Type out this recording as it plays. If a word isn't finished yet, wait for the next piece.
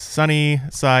sunny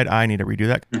side. I need to redo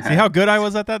that. See how good I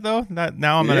was at that, though?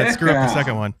 Now I'm going to screw up the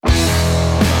second one.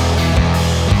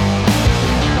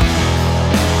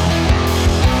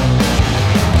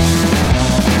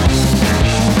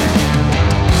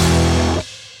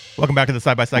 Welcome back to the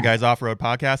Side by Side Guys Off-Road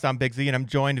Podcast. I'm Big Z, and I'm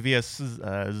joined via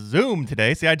Zoom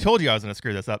today. See, I told you I was going to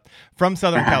screw this up. From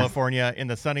Southern California in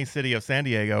the sunny city of San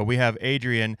Diego, we have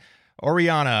Adrian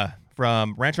Orellana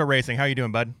from Rancho Racing. How you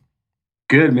doing, bud?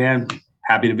 Good, man.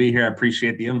 Happy to be here. I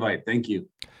appreciate the invite. Thank you.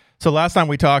 So last time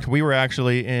we talked, we were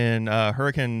actually in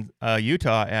Hurricane,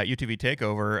 Utah at UTV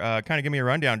Takeover. Kind of give me a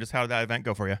rundown. Just how did that event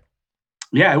go for you?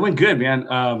 Yeah, it went good,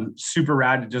 man. Super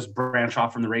rad to just branch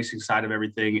off from the racing side of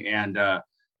everything and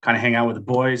kind of hang out with the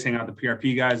boys, hang out with the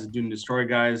PRP guys, the Dune Destroy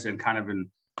guys, and kind of in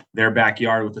their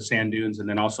backyard with the sand dunes, and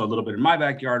then also a little bit in my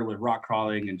backyard with rock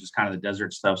crawling and just kind of the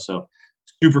desert stuff. So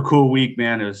super cool week,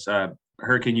 man. It was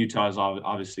Hurricane Utah is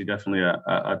obviously definitely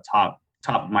a top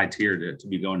of my tier to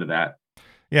be going to that.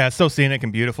 Yeah, it's so scenic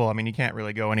and beautiful. I mean, you can't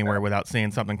really go anywhere without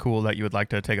seeing something cool that you would like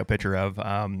to take a picture of.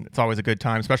 It's always a good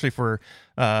time, especially for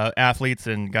athletes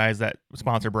and guys that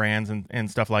sponsor brands and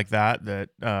stuff like that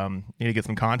need to get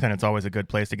some content. It's always a good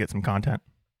place to get some content.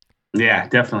 Yeah,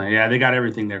 definitely. Yeah, they got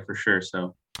everything there for sure.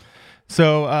 So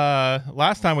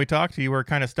last time we talked, you were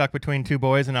kind of stuck between two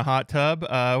boys in a hot tub.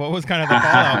 What was kind of the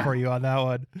fallout for you on that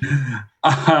one?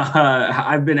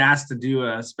 I've been asked to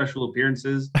do special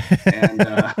appearances. And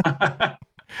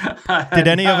did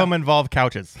any of them involve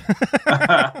couches?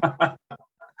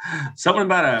 Something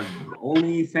about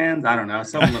OnlyFans? I don't know.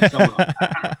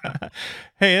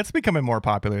 Hey, it's becoming more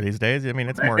popular these days. I mean,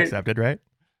 it's more accepted, right?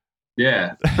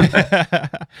 Yeah.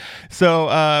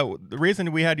 So the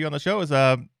reason we had you on the show is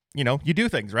you do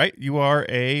things, right? You are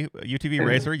a UTV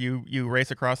racer. You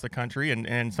race across the country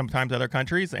and sometimes other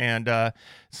countries. And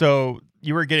so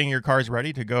you were getting your cars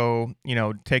ready to go,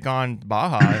 take on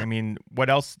Baja. I mean, what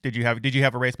else did you have? Did you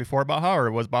have a race before Baja, or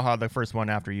was Baja the first one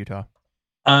after Utah?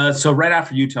 So right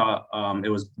after Utah, it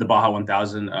was the Baja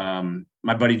 1000.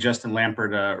 My buddy Justin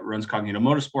Lampert runs Cognito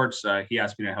Motorsports. He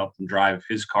asked me to help him drive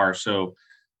his car. So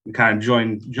we kind of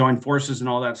joined forces and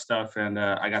all that stuff. And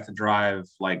I got to drive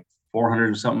like 400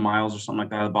 and something miles or something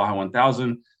like that, the Baja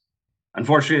 1000.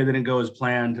 Unfortunately, it didn't go as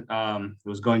planned. It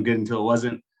was going good until it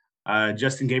wasn't.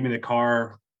 Justin gave me the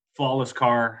car, flawless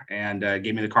car, and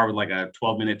gave me the car with like a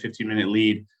 12-minute, 15-minute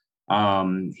lead.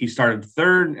 He started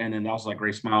third, and then that was like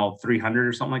race mile 300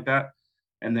 or something like that.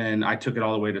 And then I took it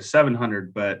all the way to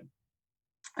 700, but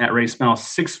at race mile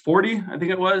 640, I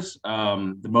think it was,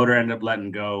 the motor ended up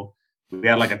letting go. We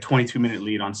had like a 22-minute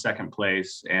lead on second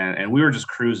place, and we were just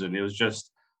cruising. It was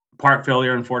just part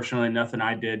failure, unfortunately. Nothing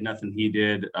I did, nothing he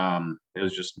did. It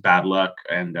was just bad luck.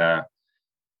 And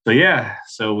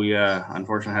so we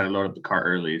unfortunately had to load up the car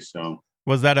early. So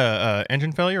was that a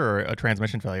engine failure or a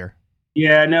transmission failure?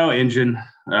 Yeah, no engine.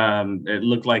 It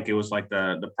looked like it was like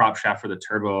the prop shaft for the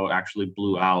turbo actually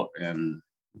blew out and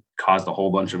caused a whole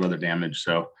bunch of other damage.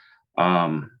 So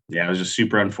it was just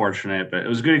super unfortunate, but it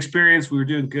was a good experience. We were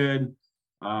doing good.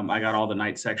 I got all the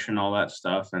night section, all that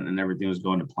stuff, and everything was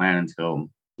going to plan until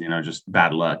just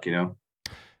bad luck.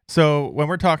 So when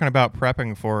we're talking about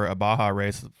prepping for a Baja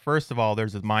race, first of all,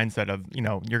 there's this mindset of,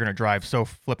 you're going to drive so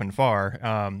flipping far.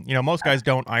 Most guys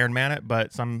don't Ironman it,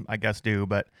 but some I guess do.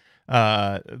 But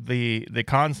the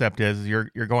concept is you're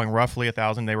going roughly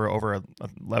 1,000. They were over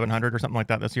 1,100 or something like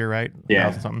that this year, right? Yeah.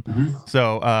 1,000 something. Mm-hmm.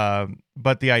 So,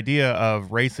 but the idea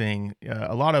of racing,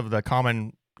 a lot of the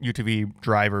common UTV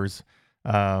drivers,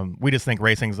 we just think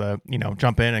racing's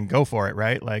jump in and go for it,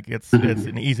 right? Like it's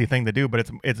an easy thing to do, but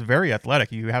it's very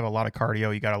athletic. You have a lot of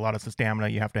cardio, you got a lot of stamina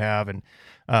you have to have, and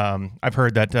I've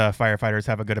heard that firefighters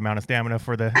have a good amount of stamina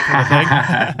for the thing.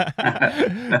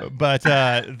 But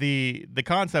the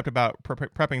concept about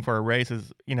prepping for a race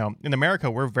is, in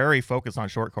America we're very focused on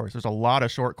short course. There's a lot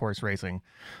of short course racing.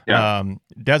 Yeah.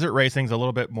 Desert racing's a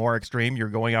little bit more extreme. You're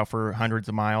going out for hundreds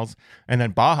of miles, and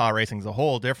then Baja racing's a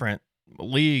whole different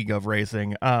league of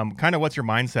racing. Kind of what's your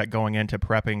mindset going into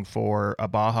prepping for a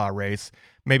Baja race?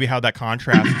 Maybe how that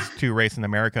contrasts to race in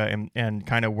America, and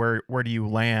kind of where do you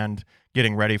land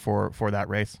getting ready for that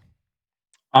race?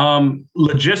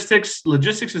 Logistics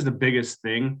is the biggest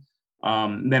thing.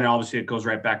 Then obviously it goes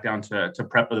right back down to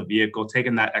prep of the vehicle,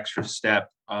 taking that extra step,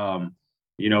 for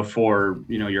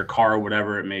your car or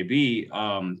whatever it may be.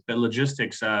 But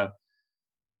logistics,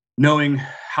 knowing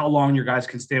how long your guys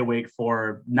can stay awake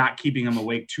for, not keeping them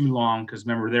awake too long, because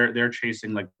remember they're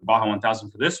chasing like Baja 1000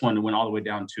 for this one, to went all the way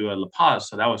down to La Paz,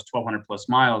 so that was 1,200 plus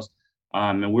miles,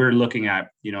 and we're looking at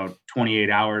 28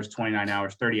 hours, 29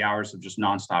 hours, 30 hours of just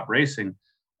nonstop racing.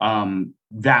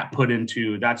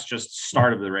 That's just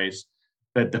start of the race.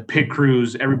 but the pit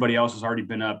crews, everybody else has already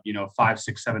been up, 5,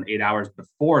 6, 7, 8 hours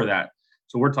before that.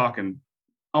 So we're talking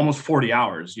almost 40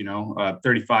 hours,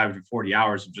 35 to 40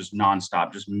 hours of just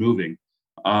nonstop, just moving.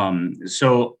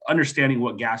 So understanding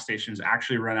what gas stations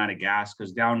actually run out of gas,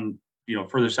 because down,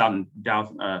 further south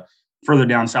and further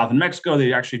down south in Mexico,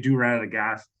 they actually do run out of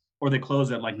gas, or they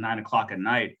close at like 9 o'clock at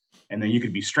night, and then you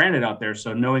could be stranded out there.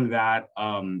 So knowing that,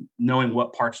 knowing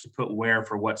what parts to put where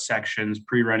for what sections,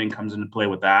 pre-running comes into play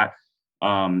with that.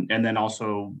 And then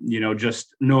also,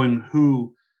 just knowing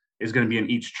who is going to be in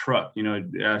each truck,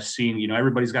 seeing,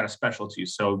 everybody's got a specialty.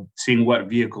 So seeing what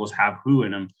vehicles have who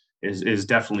in them is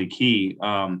definitely key.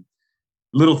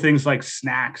 Little things like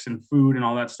snacks and food and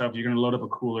all that stuff, you're going to load up a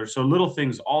cooler. So little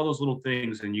things, all those little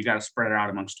things, and you got to spread it out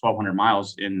amongst 1,200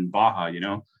 miles in Baja,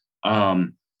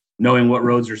 knowing what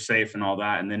roads are safe and all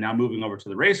that. And then now moving over to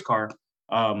the race car,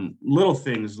 little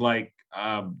things like,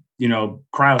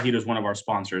 Cryoheat is one of our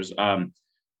sponsors.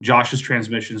 Josh's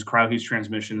transmissions, Cryoheat's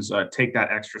transmissions, take that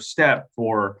extra step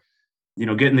for,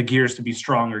 getting the gears to be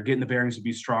stronger, getting the bearings to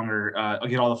be stronger,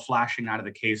 get all the flashing out of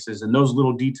the cases. And those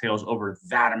little details over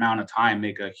that amount of time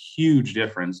make a huge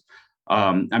difference.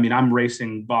 I'm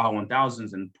racing Baja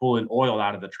 1000s and pulling oil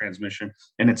out of the transmission,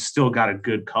 and it's still got a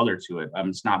good color to it.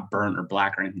 It's not burnt or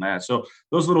black or anything like that. So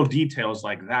those little details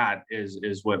like that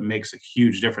is what makes a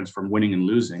huge difference from winning and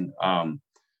losing.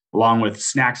 Along with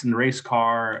snacks in the race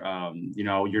car,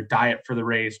 your diet for the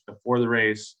race, before the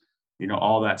race,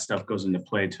 all that stuff goes into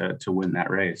play to win that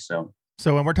race.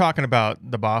 So when we're talking about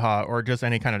the Baja or just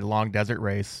any kind of long desert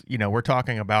race, we're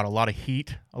talking about a lot of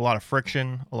heat, a lot of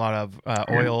friction, a lot of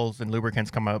oils and lubricants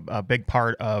come a big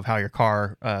part of how your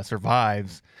car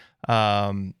survives.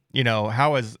 How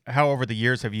over the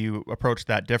years have you approached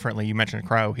that differently? You mentioned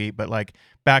cryo heat, but like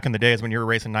back in the days when you were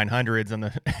racing 900s in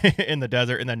the in the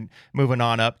desert and then moving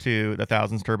on up to the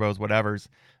thousands, turbos, whatever's,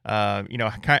 how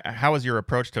is your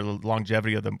approach to the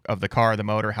longevity of the car, the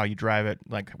motor, how you drive it,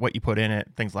 like what you put in it,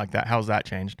 things like that? How's that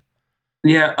changed?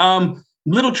 Yeah,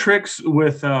 little tricks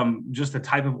with just the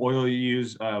type of oil you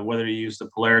use, whether you use the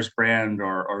Polaris brand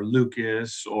or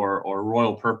Lucas or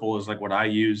Royal Purple is like what I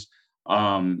use.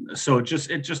 So it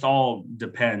just all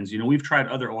depends. We've tried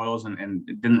other oils and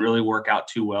it didn't really work out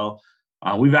too well.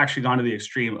 We've actually gone to the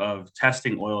extreme of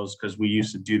testing oils, because we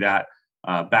used to do that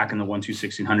back in the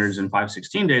 1/2/1600s and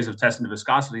 5/16 days of testing the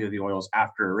viscosity of the oils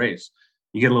after a race.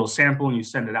 You get a little sample and you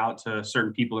send it out to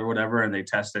certain people or whatever, and they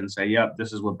test it and say, yep,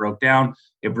 this is what broke down.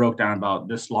 It broke down about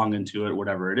this long into it,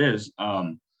 whatever it is.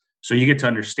 So you get to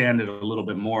understand it a little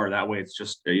bit more. That way it's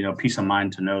just, peace of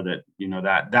mind to know that,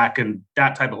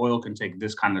 that type of oil can take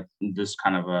this kind of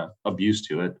abuse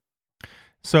to it.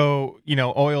 So,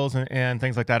 oils and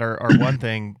things like that are one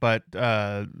thing, but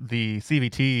the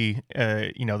CVT,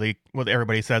 what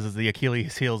everybody says is the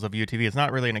Achilles heels of UTV. It's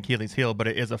not really an Achilles heel, but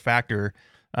it is a factor.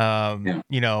 Kind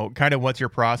of what's your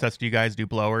process? Do you guys do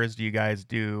blowers? You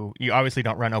obviously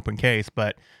don't run open case,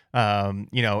 but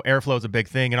airflow is a big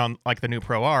thing. And on like the new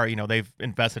Pro R, they've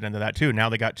invested into that too. Now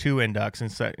they got two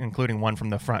inducts, including one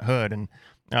from the front hood. And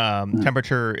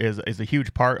temperature is a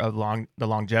huge part of the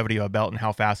longevity of a belt and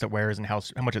how fast it wears and how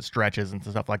much it stretches and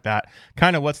stuff like that.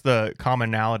 Kind of what's the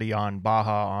commonality on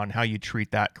Baja on how you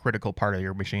treat that critical part of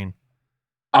your machine?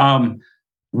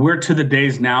 We're to the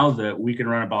days now that we can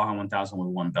run a Baja 1000 with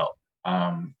one belt,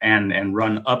 and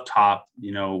run up top,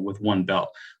 with one belt.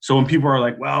 So when people are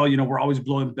like, well, we're always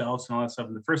blowing belts and all that stuff,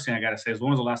 and the first thing I got to say is, when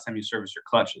was the last time you serviced your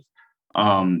clutches?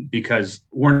 Because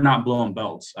we're not blowing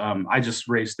belts. I just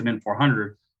raced the Mint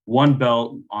 400, one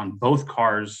belt on both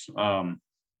cars.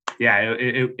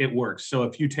 It works. So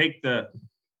if you take the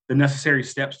necessary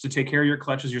steps to take care of your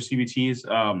clutches, your CVTs,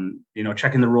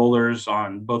 checking the rollers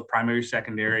on both primary,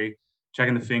 secondary,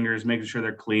 checking the fingers, making sure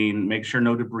they're clean, make sure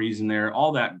no debris in there.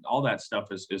 All that stuff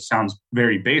sounds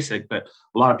very basic, but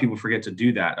a lot of people forget to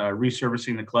do that.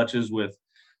 Resurfacing the clutches with,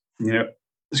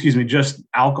 just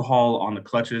alcohol on the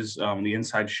clutches, the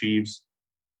inside sheaves,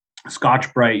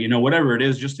 Scotch-Brite, whatever it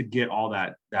is, just to get all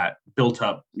that built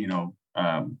up,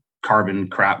 carbon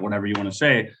crap, whatever you want to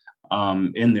say,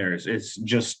 in there. It's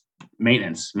just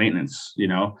maintenance.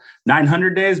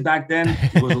 900 days back then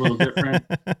was a little different.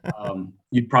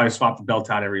 You'd probably swap the belt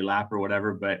out every lap or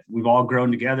whatever, but we've all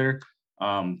grown together.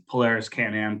 Polaris,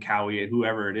 Can-Am, Cowie,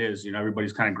 whoever it is,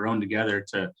 everybody's kind of grown together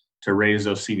to raise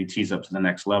those CVTs up to the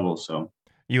next level. So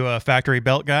you a factory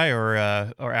belt guy or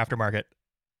aftermarket?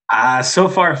 So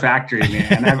far factory,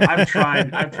 man. I've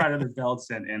tried other belts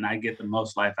and I get the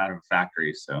most life out of a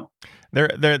factory. So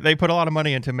they put a lot of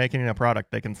money into making a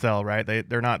product they can sell, right?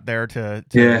 They're not there to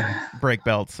break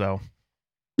belts. So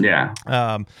Yeah.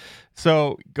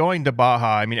 So going to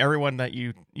Baja, I mean, everyone that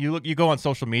you go on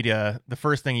social media, the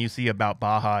first thing you see about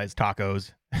Baja is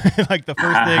tacos. Like the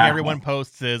first thing everyone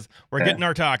posts is we're getting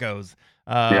our tacos.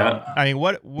 Yeah. I mean,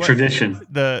 what Tradition.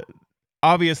 the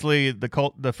obviously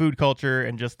the food culture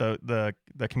and just the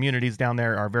communities down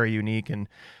there are very unique and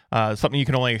something you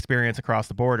can only experience across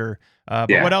the border. But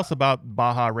what else about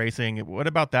Baja Racing? What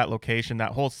about that location,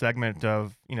 that whole segment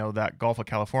of, that Gulf of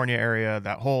California area,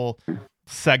 that whole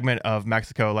segment of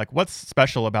Mexico? Like, what's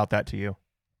special about that to you?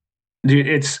 Dude,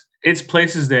 it's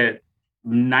places that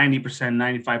 90%,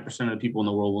 95% of the people in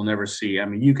the world will never see. I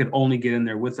mean, you can only get in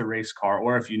there with a race car,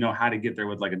 or if you know how to get there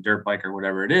with like a dirt bike or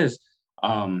whatever it is.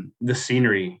 The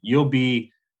scenery, you'll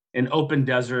be in open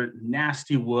desert,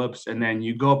 nasty whoops, and then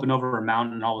you go up and over a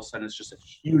mountain, and all of a sudden it's just a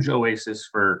huge oasis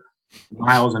for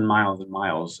miles and miles and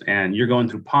miles. And you're going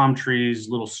through palm trees,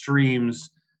 little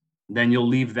streams. Then you'll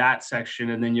leave that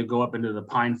section, and then you'll go up into the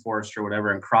pine forest or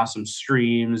whatever and cross some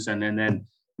streams, and then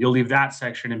you'll leave that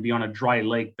section and be on a dry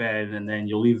lake bed, and then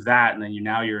you'll leave that, and then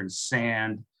you're in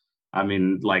sand. I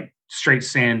mean, like straight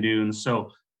sand dunes.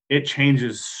 So it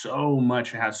changes so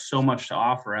much. It has so much to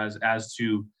offer. As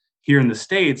to here in the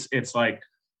States, it's like,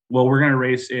 well, we're gonna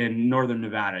race in northern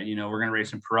Nevada. We're gonna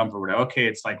race in Pahrump or whatever. Okay,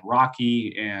 it's like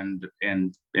rocky and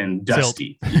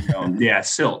dusty. Yeah,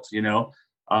 silt.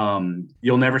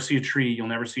 You'll never see a tree. You'll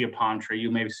never see a palm tree. You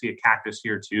maybe see a cactus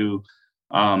here too,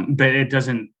 but it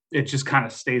doesn't. It just kind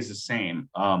of stays the same.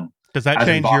 Does that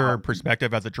change your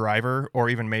perspective as a driver, or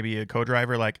even maybe a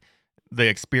co-driver? Like the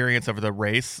experience of the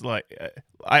race? Like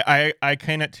I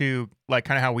kind of to like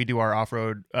kind of how we do our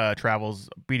off-road travels,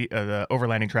 the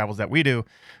overlanding travels that we do.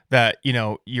 That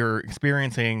you're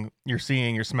experiencing, you're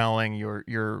seeing, you're smelling,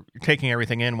 you're taking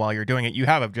everything in while you're doing it. You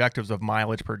have objectives of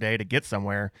mileage per day to get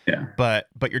somewhere. Yeah. But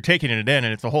you're taking it in,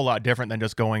 and it's a whole lot different than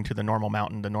just going to the normal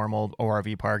mountain, the normal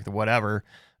ORV park, the whatever.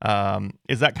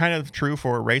 Is that kind of true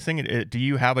for racing? Do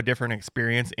you have a different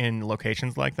experience in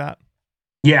locations like that?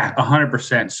 Yeah,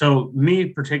 100%. So me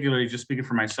particularly, just speaking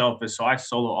for myself, is so I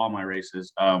solo all my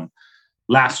races.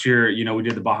 Last year, we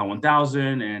did the Baja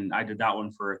 1000, and I did that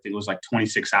one for, I think it was like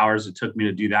 26 hours. It took me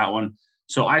to do that one.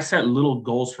 So I set little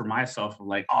goals for myself of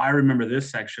like, oh, I remember this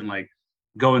section, like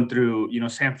going through,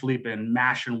 San Felipe and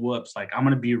mashing whoops. Like I'm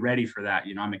going to be ready for that.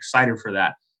 I'm excited for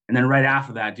that. And then right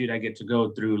after that, dude, I get to go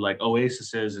through like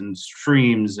oases and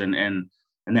streams and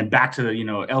then back to the,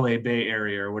 LA Bay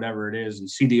area or whatever it is, and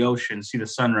see the ocean, see the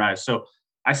sunrise. So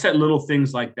I set little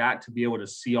things like that to be able to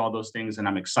see all those things. And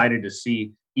I'm excited to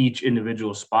see each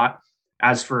individual spot.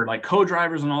 As for like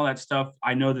co-drivers and all that stuff,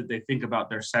 I know that they think about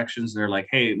their sections. They're like,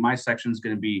 hey, my section's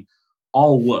going to be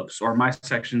all whoops, or my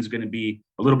section's going to be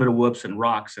a little bit of whoops and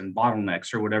rocks and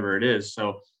bottlenecks or whatever it is.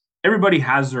 So everybody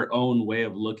has their own way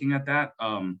of looking at that.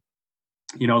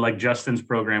 Like Justin's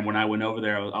program, when I went over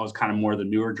there, I was kind of more the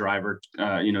newer driver,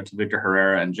 to Victor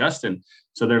Herrera and Justin.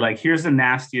 So they're like, here's the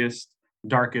nastiest,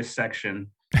 darkest section.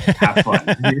 Have fun.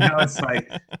 It's like,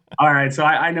 all right. So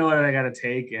I know what I got to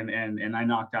take. And I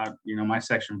knocked out, my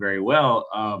section very well.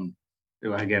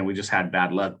 Again, we just had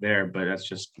bad luck there, but that's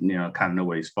just, kind of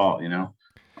nobody's fault,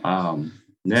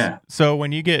 Yeah. So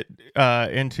when you get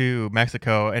into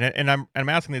Mexico, and I'm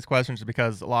asking these questions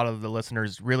because a lot of the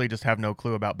listeners really just have no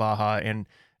clue about Baja. And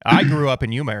I grew up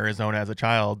in Yuma, Arizona as a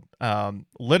child,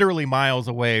 literally miles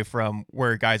away from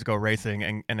where guys go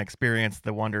racing and experience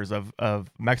the wonders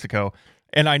of Mexico.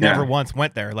 And I never once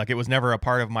went there. Like it was never a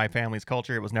part of my family's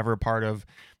culture. It was never a part of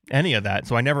any of that.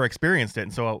 So I never experienced it.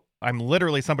 And so I'm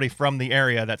literally somebody from the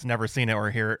area that's never seen it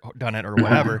or done it or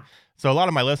whatever. So a lot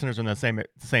of my listeners are in the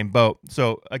same boat.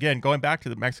 So again, going back to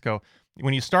the Mexico,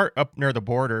 when you start up near the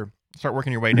border, start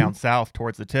working your way down south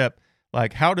towards the tip,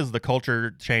 like how does the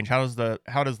culture change? How does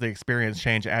the experience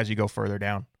change as you go further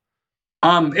down?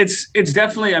 It's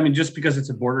definitely, I mean, just because it's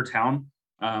a border town,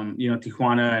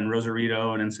 Tijuana and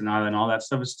Rosarito and Ensenada and all that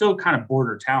stuff is still kind of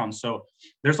border town. So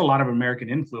there's a lot of American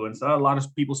influence. A lot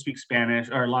of people speak Spanish,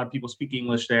 or a lot of people speak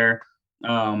English there.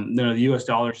 The US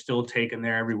dollar is still taken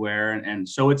there everywhere. And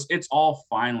so it's all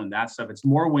fine with that stuff. It's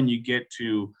more when you get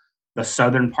to the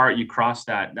southern part, you cross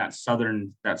that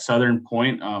southern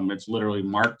point. It's literally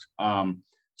marked. So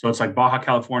it's like Baja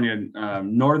California,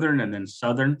 northern and then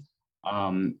southern.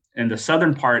 And the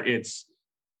southern part, it's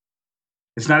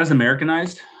not as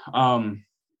Americanized.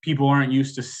 People aren't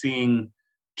used to seeing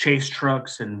chase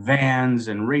trucks and vans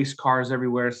and race cars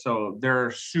everywhere. So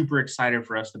they're super excited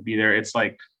for us to be there. It's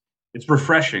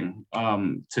refreshing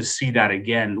to see that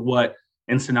again. What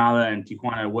Ensenada and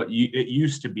Tijuana, it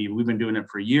used to be. We've been doing it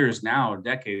for years now,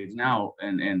 decades now,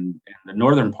 and the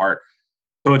northern part.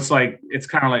 So it's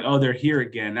kind of like, oh, they're here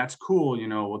again. That's cool.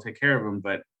 We'll take care of them.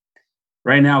 But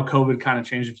right now COVID kind of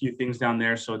changed a few things down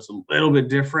there, so it's a little bit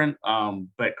different.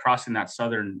 But crossing that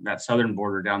southern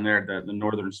border down there, the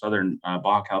northern southern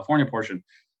Baja California portion,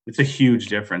 it's a huge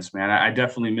difference, man. I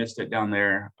definitely missed it down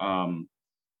there.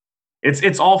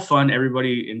 It's all fun.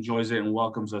 Everybody enjoys it and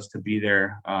welcomes us to be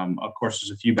there. Of course,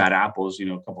 there's a few bad apples, a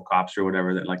couple cops or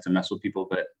whatever that like to mess with people,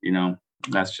 but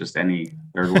that's just any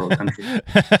third world country.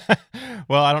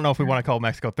 Well, I don't know if we want to call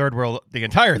Mexico third world the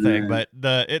entire thing, but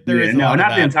there is no,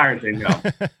 not the entire thing. No,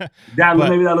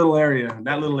 maybe that little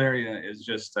area is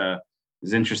just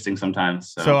is interesting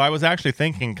sometimes. So I was actually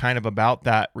thinking kind of about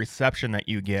that reception that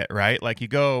you get, right? Like you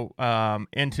go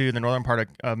into the northern part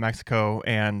of Mexico,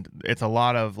 and it's a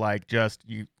lot of like there's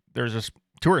just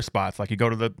tourist spots. Like you go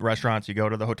to the restaurants, you go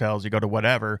to the hotels, you go to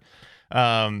whatever,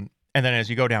 and then as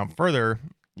you go down further,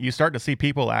 you start to see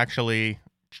people actually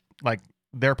like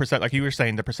their perception, like you were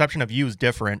saying, the perception of you is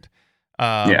different.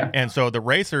 And so the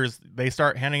racers, they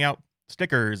start handing out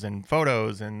stickers and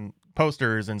photos and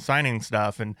posters and signing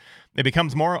stuff, and it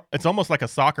becomes it's almost like a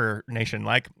soccer nation,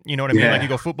 like, you know what I mean? Like you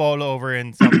go football over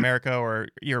in South America or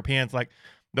Europeans, like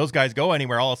those guys go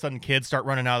anywhere, all of a sudden kids start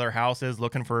running out of their houses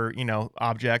looking for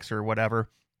objects or whatever.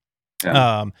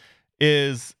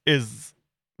 Is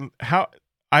how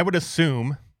I would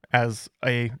assume, as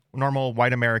a normal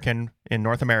white American in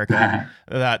North America,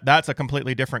 that's a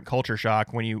completely different culture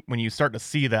shock when you start to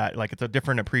see that. Like it's a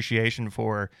different appreciation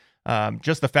for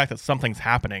just the fact that something's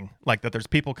happening, like that there's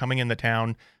people coming in the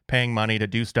town paying money to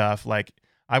do stuff. Like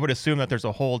I would assume that there's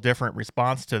a whole different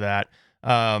response to that.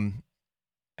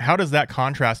 How does that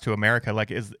contrast to America?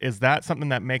 Like is that something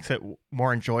that makes it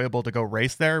more enjoyable to go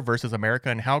race there versus America?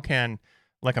 And how can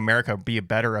like America be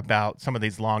better about some of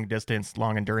these long distance,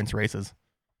 long endurance races?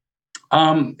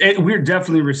 We're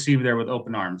definitely received there with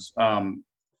open arms,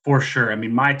 for sure. I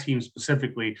mean, my team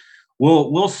specifically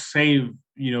we'll save,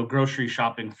 grocery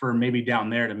shopping for maybe down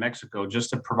there to Mexico just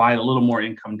to provide a little more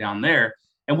income down there.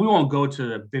 And we won't go to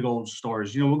the big old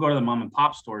stores. We'll go to the mom and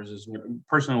pop stores is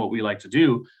personally what we like to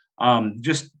do.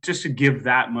 Just to give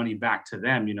that money back to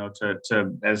them,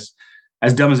 to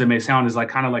as dumb as it may sound, is like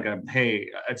kind of like hey,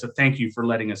 it's a thank you for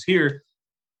letting us here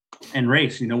and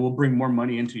race. We'll bring more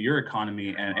money into your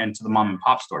economy and to the mom and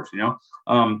pop stores.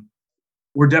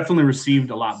 We're definitely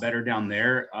received a lot better down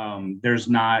there. There's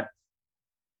not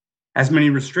as many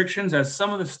restrictions as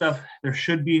some of the stuff there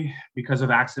should be because of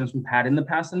accidents we've had in the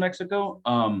past in Mexico.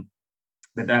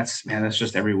 But that's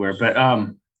just everywhere. But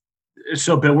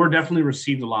we're definitely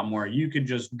received a lot more. You could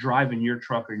just drive in your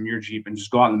truck or in your Jeep and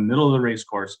just go out in the middle of the race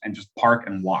course and just park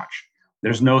and watch.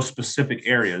 There's no specific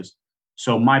areas.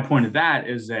 So my point of that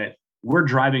is that we're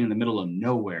driving in the middle of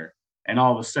nowhere, and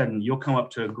all of a sudden you'll come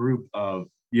up to a group of,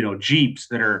 Jeeps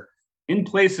that are in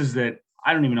places that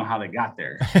I don't even know how they got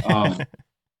there.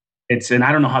 And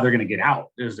I don't know how they're going to get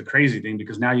out is the crazy thing,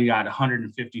 because now you got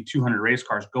 150, 200 race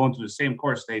cars going through the same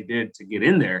course they did to get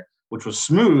in there, which was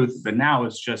smooth, but now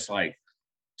it's just like,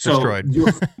 so destroyed. You're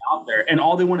out there and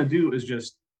all they want to do is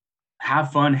just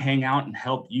have fun, hang out, and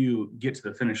help you get to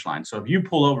the finish line. So if you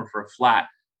pull over for a flat,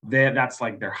 that's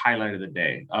like their highlight of the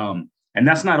day. And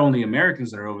that's not only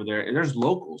Americans that are over there. There's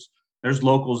locals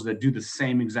that do the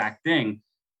same exact thing.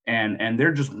 And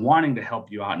they're just wanting to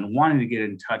help you out and wanting to get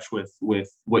in touch with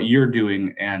what you're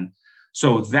doing. And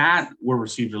so that we're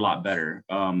received a lot better.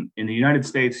 In the United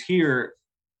States here,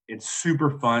 it's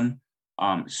super fun,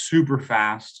 super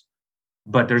fast,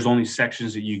 but there's only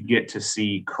sections that you get to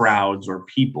see crowds or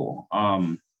people.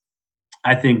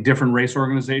 I think different race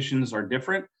organizations are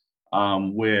different,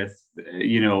 with,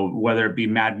 whether it be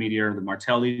Mad Media or the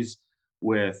Martellis,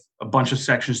 with a bunch of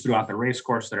sections throughout the race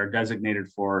course that are designated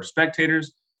for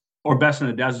spectators, or Best in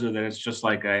the Desert, that it's just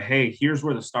like hey, here's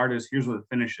where the start is, here's where the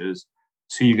finish is,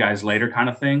 see you guys later kind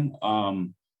of thing.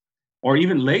 Or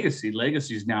even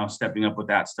Legacy's now stepping up with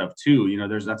that stuff too.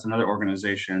 That's another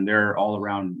organization. They're all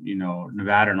around,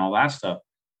 Nevada and all that stuff.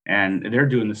 And they're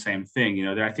doing the same thing.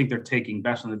 I think they're taking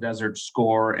Best in the Desert,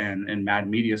 Score, and Mad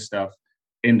Media stuff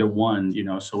into one,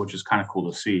 so which is kind of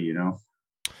cool to see,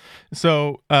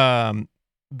 So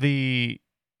the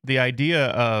idea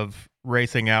of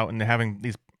racing out and having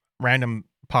these random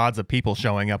pods of people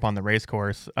showing up on the race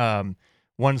course.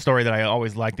 One story that I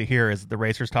always like to hear is the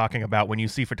racers talking about when you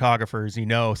see photographers,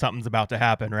 something's about to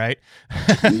happen, right?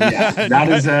 Yeah, that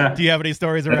is do you have any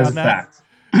stories around that?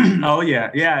 Oh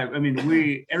yeah. I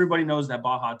mean, everybody knows that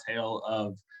Baja tale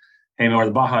of, hey, or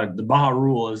the Baja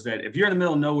rule is that if you're in the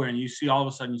middle of nowhere and you see all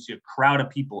of a sudden you see a crowd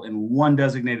of people in one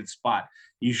designated spot,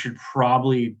 you should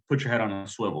probably put your head on a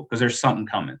swivel because there's something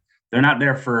coming. They're not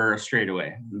there for a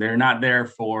straightaway. They're not there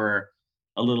for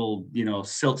a little,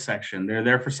 silt section. They're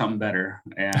there for something better,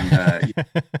 and you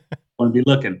want to be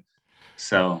looking.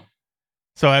 So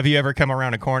have you ever come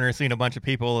around a corner, seen a bunch of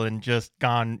people and just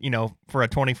gone, for a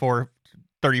 24,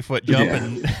 30-foot jump? Yeah.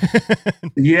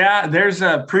 And yeah, there's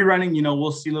a pre-running,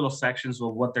 we'll see little sections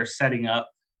of what they're setting up.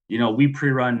 We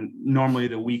pre-run normally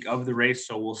the week of the race,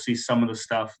 so we'll see some of the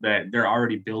stuff that they're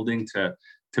already building to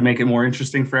make it more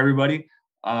interesting for everybody.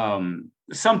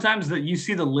 Sometimes that you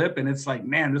see the lip and it's like,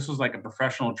 man, this was like a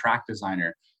professional track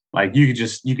designer. Like you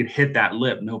could hit that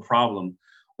lip, no problem.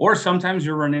 Or sometimes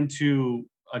you run into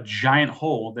a giant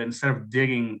hole that instead of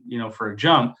digging, for a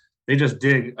jump, they just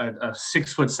dig a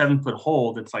 6 foot, 7 foot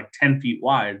hole that's like 10 feet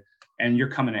wide, and you're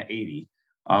coming at 80.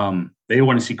 They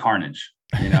want to see carnage.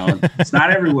 It's not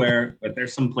everywhere, but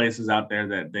there's some places out there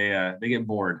that they get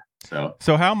bored.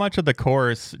 So how much of the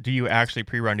course do you actually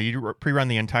pre-run? Do you pre-run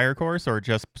the entire course, or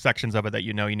just sections of it that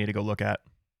you need to go look at?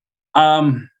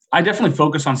 I definitely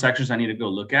focus on sections I need to go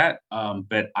look at,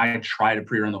 but I try to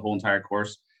pre-run the whole entire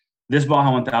course. This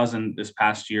Baja 1000 this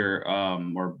past year,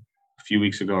 or a few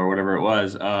weeks ago or whatever it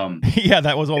was. Yeah,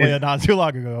 that was only not too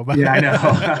long ago. But yeah, I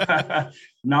know.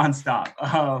 Nonstop.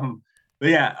 But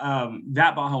yeah,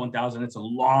 that Baja 1000, it's a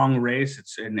long race.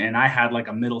 And I had like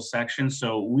a middle section.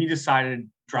 So we decided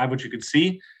drive what you could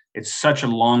see. It's such a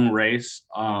long race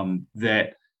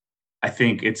that I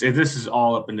think this is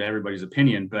all up into everybody's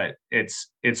opinion, but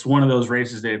it's one of those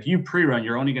races that if you pre-run,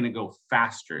 you're only going to go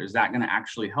faster. Is that going to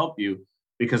actually help you?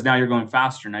 Because now you're going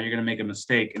faster. Now you're going to make a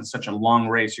mistake in such a long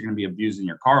race. You're going to be abusing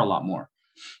your car a lot more.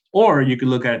 Or you could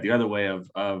look at it the other way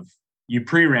of you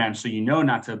pre-ran, so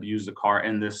not to abuse the car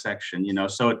in this section.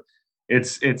 So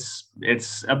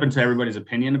it's up into everybody's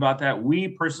opinion about that. We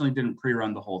personally didn't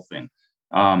pre-run the whole thing.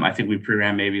 I think we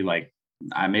pre-ran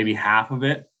maybe half of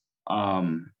it.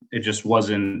 It just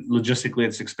wasn't logistically,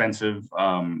 it's expensive,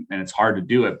 and it's hard to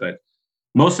do it. But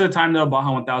most of the time, though,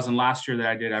 Baja 1000 last year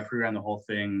that I pre-ran the whole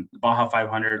thing. Baja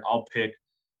 500, I'll pick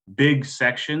big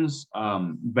sections,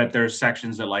 but there's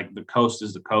sections that like the coast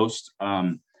is the coast.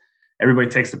 Everybody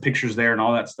takes the pictures there and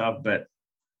all that stuff, but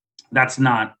that's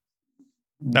not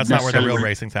where the real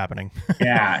racing's happening.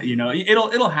 Yeah,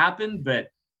 it'll happen, but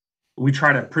we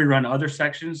try to pre-run other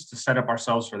sections to set up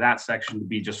ourselves for that section to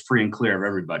be just free and clear of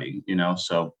everybody.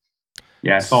 So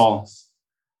yeah, it's all.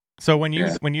 So when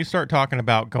you start talking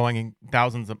about going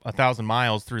 1,000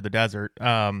 miles through the desert,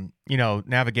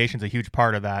 navigation's a huge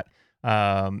part of that.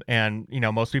 And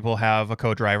most people have a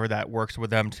co-driver that works with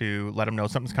them to let them know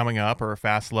something's coming up, or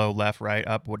fast, slow, left, right,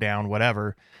 up, down,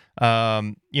 whatever.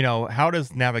 How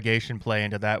does navigation play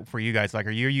into that for you guys? Like,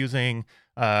 are you using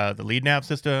the lead nav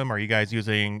system? Are you guys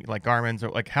using like Garmin's, or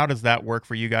like how does that work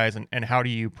for you guys? And how do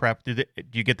you prep? Do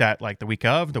you get that like the week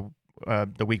of,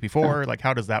 the week before? Like,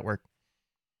 how does that work?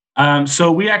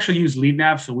 So we actually use lead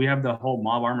nav. So we have the whole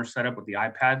mob armor set up with the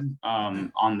iPad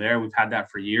on there. We've had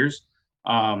that for years.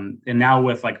 And now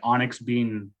with like Onyx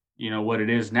being, what it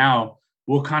is now,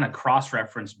 we'll kind of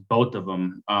cross-reference both of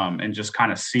them and just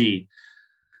kind of see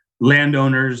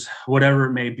landowners, whatever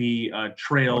it may be,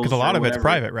 trails. Because a lot of it's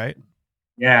private, right?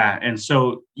 Yeah. And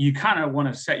so you kind of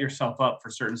want to set yourself up for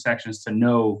certain sections to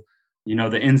know,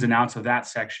 the ins and outs of that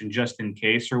section just in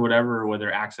case or whatever, or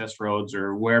whether access roads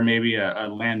or where maybe a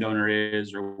landowner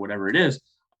is or whatever it is.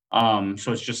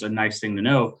 So it's just a nice thing to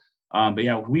know. But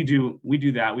yeah, we do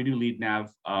that. We do lead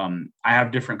nav. I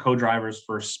have different co-drivers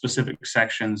for specific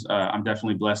sections. I'm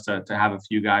definitely blessed to have a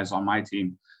few guys on my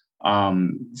team.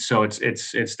 So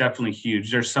it's definitely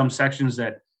huge. There's some sections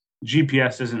that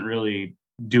GPS doesn't really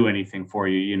do anything for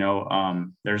you.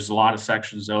 There's a lot of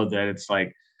sections though that it's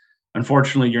like,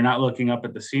 unfortunately, you're not looking up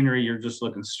at the scenery. You're just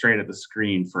looking straight at the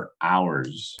screen for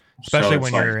hours. Especially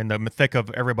when you're in the thick of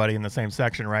everybody in the same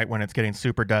section, right? When it's getting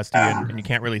super dusty and you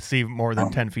can't really see more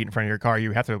than 10 feet in front of your car,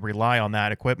 you have to rely on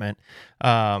that equipment.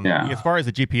 As far as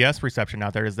the GPS reception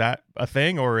out there, is that a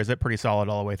thing, or is it pretty solid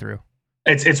all the way through?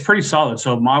 It's pretty solid.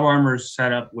 So Mob Armor's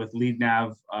set up with lead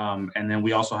nav, and then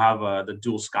we also have the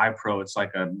Dual Sky Pro. It's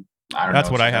like That's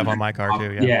what I have on my car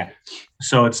too. Yeah.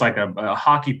 So it's like a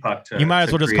hockey puck. You might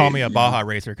as well just call me a Baja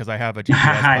racer because I have a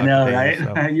GPS. I know, right?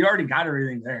 So. You already got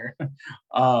everything there.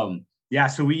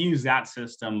 So we use that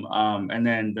system. And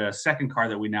then the second car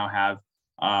that we now have,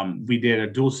 we did a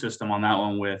dual system on that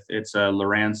one with it's a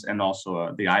Lowrance and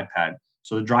also the iPad.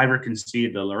 So the driver can see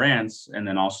the Lowrance and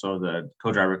then also the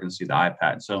co-driver can see the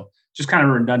iPad. So just kind of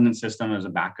a redundant system as a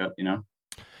backup,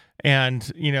 And,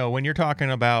 when you're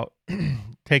talking about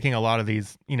taking a lot of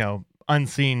these,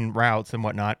 unseen routes and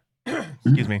whatnot,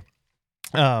 excuse me,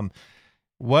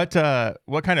 what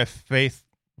kind of faith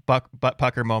butt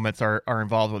pucker moments are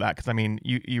involved with that? Because, I mean,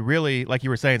 you really, like you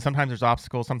were saying, sometimes there's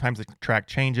obstacles, sometimes the track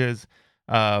changes.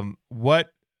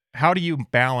 How do you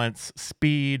balance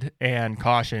speed and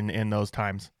caution in those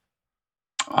times?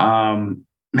 Man,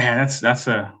 that's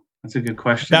a good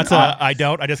question. I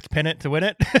just pin it to win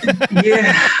it.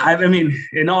 Yeah, I mean,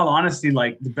 in all honesty,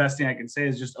 like the best thing I can say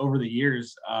is just over the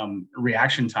years,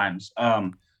 reaction times.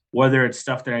 Whether it's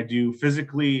stuff that I do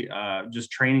physically, just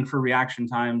training for reaction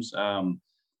times,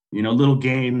 little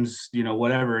games,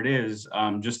 whatever it is,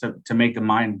 just to make the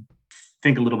mind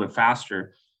think a little bit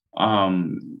faster.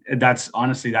 That's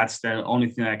honestly, that's the only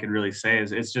thing I can really say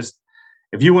is it's just,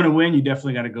 if you want to win, you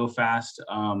definitely got to go fast.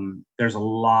 There's a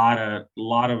lot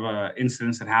of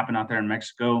incidents that happen out there in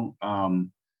Mexico.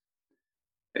 And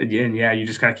yeah, you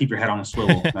just got to keep your head on a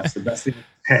swivel. That's the best thing.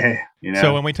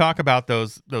 So when we talk about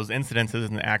those incidences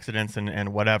and accidents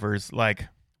and whatever's, like,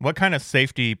 what kind of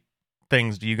safety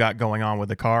things do you got going on with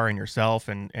the car and yourself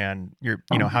and your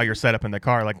how you're set up in the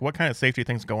car? Like, what kind of safety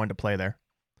things go into play there?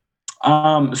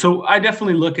 So I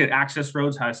definitely look at access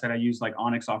roads. How I said, I use like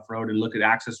Onyx off road and look at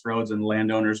access roads and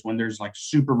landowners when there's like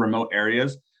super remote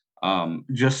areas,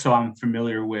 just so I'm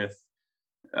familiar with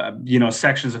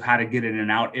sections of how to get in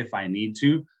and out if I need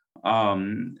to.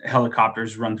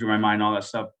 Helicopters run through my mind, all that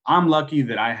stuff. I'm lucky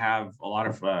that I have a lot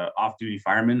of off-duty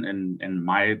firemen in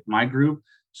my group.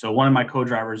 So one of my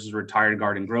co-drivers is a retired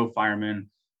Garden Grove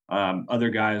fireman. Other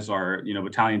guys are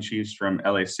battalion chiefs from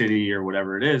LA City or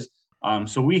whatever it is.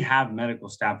 So we have medical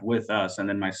staff with us, and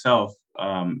then myself,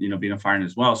 being a fireman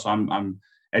as well. So I'm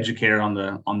educated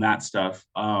on that stuff.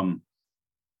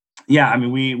 Yeah, I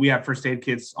mean, we have first aid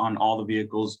kits on all the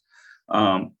vehicles.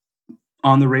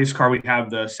 On the race car, we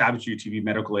have the Savage UTV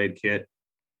medical aid kit,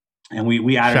 and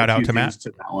we added Shout a few out to things Matt.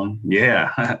 to that one.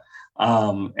 Yeah.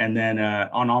 And then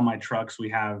on all my trucks, we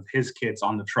have his kits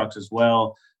on the trucks as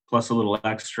well, plus a little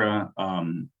extra.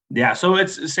 Yeah, so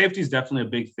safety is definitely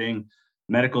a big thing.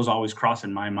 Medical is always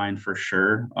crossing my mind for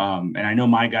sure. And I know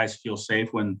my guys feel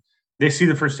safe when they see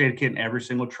the first aid kit in every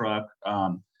single truck.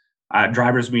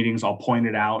 Drivers meetings, I'll point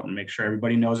it out and make sure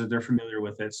everybody knows that they're familiar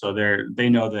with it, so they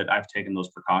know that I've taken those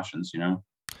precautions.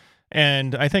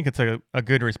 And I think it's a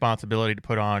good responsibility to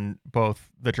put on both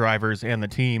the drivers and the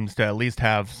teams to at least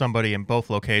have somebody in both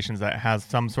locations that has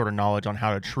some sort of knowledge on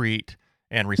how to treat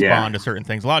and respond to certain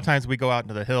things. A lot of times we go out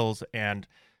into the hills and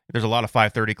there's a lot of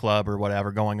 530 club or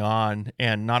whatever going on,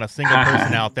 and not a single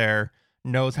person out there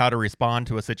knows how to respond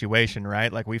to a situation,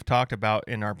 right? Like we've talked about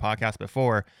in our podcast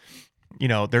before,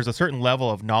 there's a certain level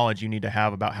of knowledge you need to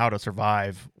have about how to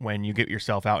survive when you get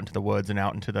yourself out into the woods and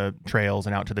out into the trails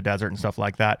and out to the desert and stuff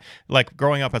like that. Like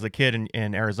growing up as a kid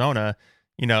in Arizona,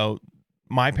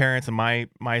 my parents and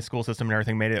my school system and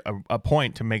everything made it a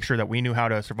point to make sure that we knew how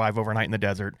to survive overnight in the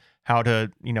desert, how to,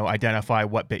 identify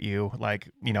what bit you, like,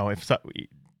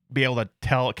 be able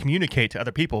to communicate to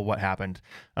other people what happened.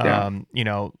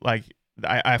 Like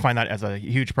I find that as a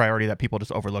huge priority that people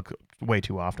just overlook way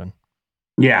too often.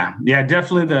 Yeah,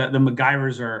 definitely. The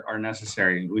MacGyvers are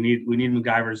necessary. We need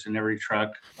MacGyvers in every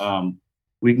truck.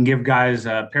 We can give guys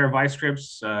a pair of ice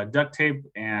grips, duct tape,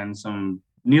 and some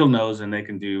needle nose, and they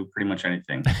can do pretty much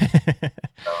anything.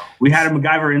 So we had a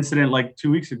MacGyver incident like 2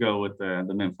 weeks ago with the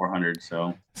Mint 400.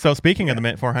 So speaking of the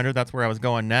Mint 400, that's where I was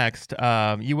going next.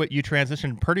 You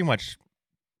transitioned pretty much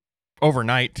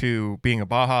overnight to being a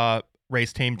Baja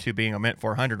race team to being a Mint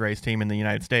 400 race team in the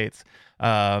United States.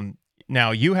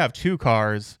 Now you have two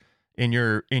cars in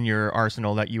your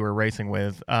arsenal that you were racing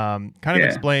with. Kind of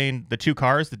explain the two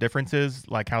cars, the differences,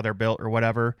 like how they're built or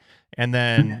whatever, and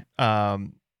then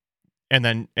and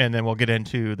then we'll get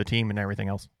into the team and everything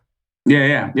else.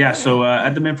 Yeah. So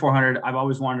at the Mint 400, I've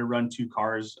always wanted to run two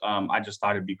cars. I just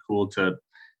thought it'd be cool to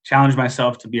challenge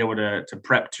myself to be able to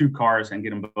prep two cars and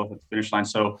get them both at the finish line.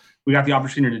 So we got the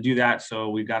opportunity to do that. So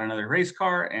we got another race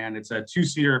car, and it's a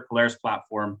 2-seater Polaris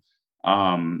platform.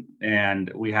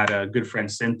 And we had a good friend,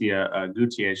 Cynthia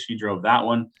Gutierrez. She drove that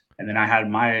one. And then I had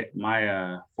my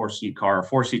 4-seat car,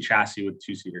 4-seat chassis with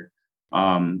 2-seater.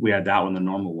 We had that one, the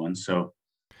normal one. So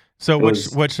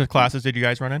which classes did you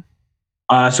guys run in?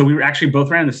 So we were actually both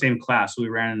ran in the same class. So we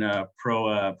ran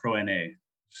pro NA.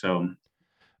 So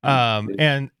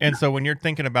and so when you're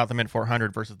thinking about the Mint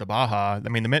 400 versus the Baja, I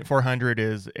mean, the Mint 400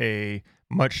 is a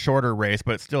much shorter race,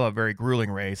 but it's still a very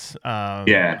grueling race.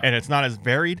 And it's not as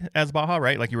varied as Baja,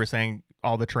 right? Like you were saying,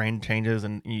 all the terrain changes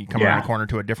and you come around a corner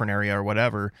to a different area or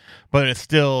whatever, but it's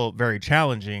still very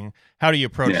challenging. How do you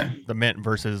approach the Mint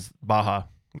versus Baja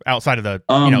outside of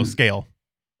the, scale?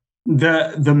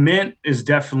 The Mint is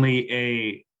definitely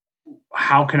a,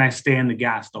 how can I stay in the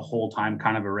gas the whole time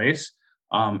kind of a race.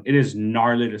 It is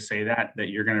gnarly to say that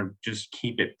you're going to just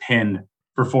keep it pinned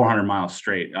for 400 miles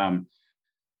straight.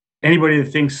 Anybody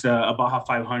that thinks a Baja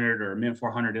 500 or a Mint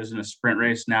 400 isn't a sprint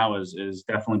race now is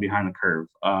definitely behind the curve.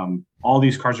 All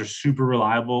these cars are super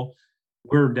reliable.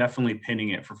 we're definitely pinning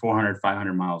it for 400,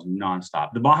 500 miles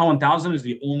nonstop. The Baja 1000 is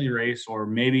the only race, or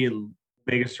maybe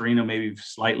Vegas Reno, maybe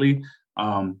slightly,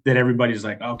 that everybody's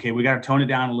like, okay, we got to tone it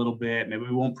down a little bit. Maybe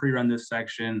we won't pre-run this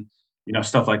section,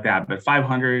 stuff like that. But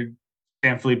 500,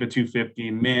 San Felipe 250,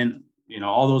 Mint,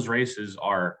 all those races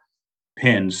are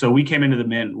pinned. So we came into the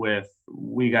Mint with,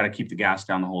 we got to keep the gas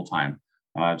down the whole time.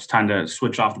 It's time to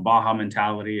switch off the Baja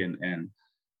mentality and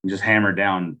just hammer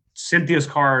down. Cynthia's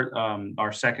car,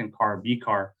 our second car, B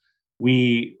car,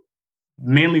 we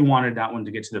mainly wanted that one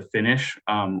to get to the finish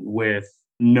with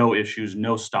no issues,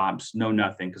 no stops, no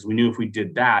nothing, because we knew if we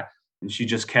did that and she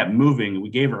just kept moving, we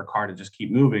gave her a car to just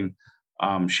keep moving,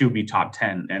 she would be top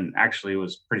 10. And actually, it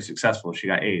was pretty successful. She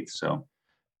got 8th. So,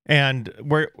 and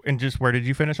where did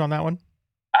you finish on that one?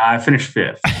 I finished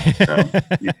 5th. So,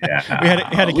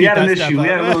 yeah, we had an issue. We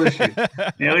had a little issue.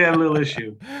 Yeah, we had a little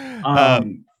issue.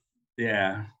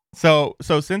 Yeah. So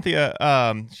Cynthia,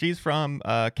 she's from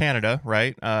Canada,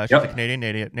 right? She's a Canadian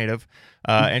native,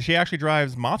 and she actually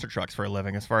drives monster trucks for a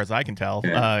living, as far as I can tell.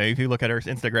 Yeah. If you look at her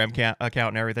Instagram account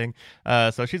and everything,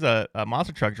 so she's a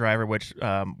monster truck driver, which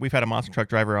we've had a monster truck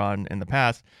driver on in the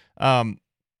past.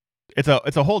 It's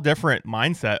a whole different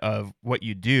mindset of what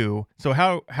you do. So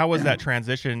how was that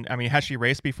transition? I mean, has she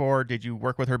raced before? Did you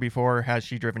work with her before? Has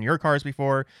she driven your cars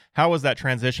before? How was that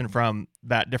transition from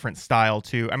that different style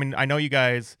to? I mean, I know you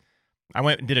guys. I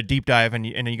went and did a deep dive, and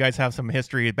you guys have some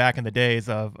history back in the days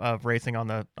of racing on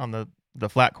the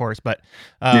flat course. But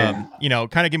kind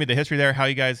of give me the history there. How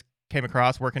you guys came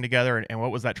across working together, and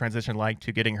what was that transition like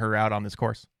to getting her out on this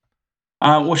course?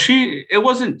 Well, it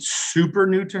wasn't super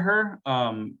new to her.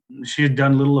 She had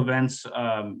done little events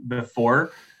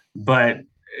before, but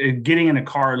getting in a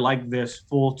car like this,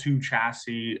 full 2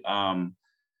 chassis, the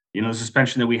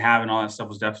suspension that we have and all that stuff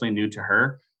was definitely new to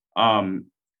her.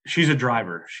 She's a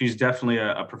driver. She's definitely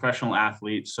a professional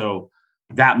athlete. So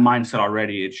that mindset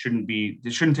already, it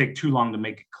shouldn't take too long to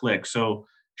make it click. So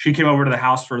she came over to the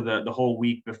house for the whole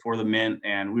week before the Mint,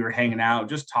 and we were hanging out,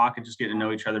 just talking, just getting to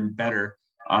know each other better.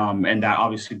 And that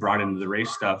obviously brought into the race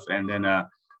stuff. And then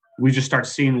we just start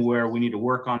seeing where we need to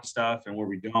work on stuff and where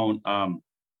we don't.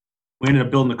 We ended up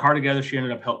building the car together. She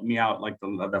ended up helping me out like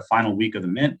the final week of the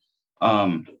Mint.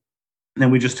 And then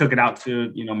we just took it out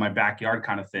to, my backyard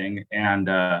kind of thing, and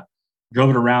drove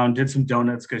it around, did some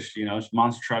donuts because, it's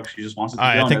monster truck. She just wants to do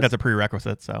donuts. I think that's a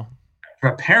prerequisite. So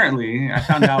apparently I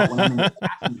found out when I'm in the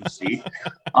passenger seat.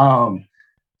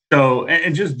 So,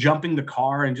 and just jumping the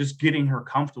car and just getting her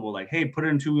comfortable, like, hey, put it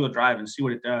in 2-wheel drive and see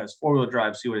what it does. 4-wheel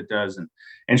drive, see what it does.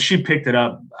 And she picked it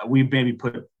up. We maybe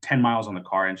put 10 miles on the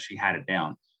car and she had it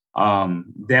down.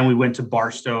 Then we went to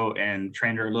Barstow and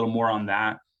trained her a little more on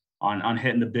that, on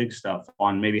hitting the big stuff,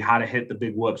 on maybe how to hit the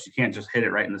big whoops. You can't just hit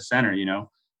it right in the center, you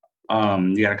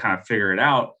got to kind of figure it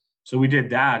out. So we did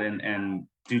that, and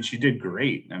dude, she did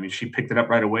great. I mean, she picked it up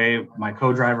right away. My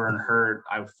co-driver and her,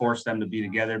 I forced them to be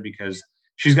together because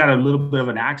she's got a little bit of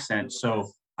an accent.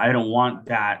 So I don't want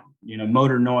that,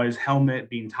 motor noise, helmet,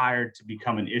 being tired to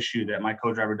become an issue that my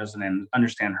co-driver doesn't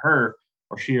understand her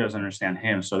or she doesn't understand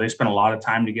him. So they spent a lot of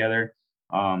time together,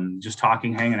 just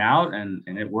talking, hanging out, and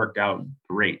it worked out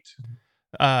great.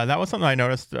 That was something I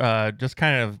noticed, just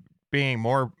kind of being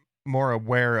more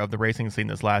aware of the racing scene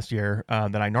this last year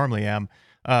than I normally am,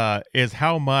 is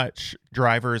how much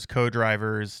drivers,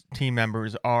 co-drivers, team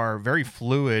members are very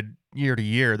fluid year to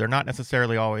year. They're not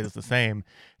necessarily always the same.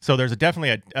 So there's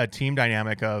definitely a team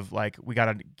dynamic of like, we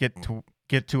got to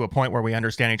get to a point where we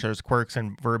understand each other's quirks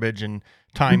and verbiage and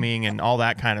timing and all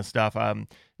that kind of stuff.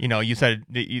 You said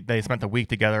they spent the week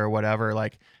together or whatever.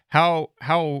 Like, how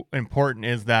important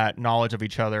is that knowledge of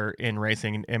each other in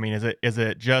racing? I mean, is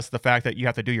it just the fact that you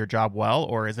have to do your job well,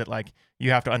 or is it like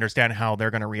you have to understand how they're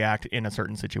going to react in a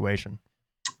certain situation?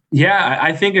 Yeah,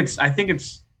 I think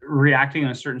it's reacting in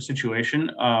a certain situation.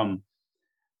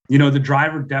 The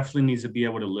driver definitely needs to be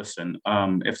able to listen.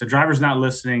 If the driver's not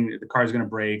listening, the car's going to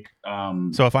break.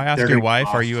 So if I ask your wife,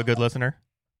 are you a good listener?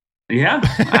 Yeah,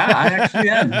 I actually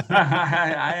am.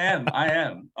 I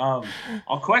am.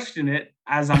 I'll question it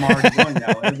as I'm already going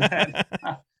that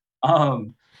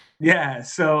way. Yeah,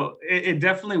 so it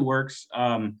definitely works.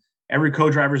 Every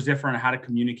co-driver is different on how to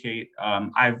communicate.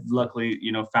 I've luckily,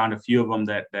 found a few of them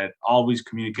that always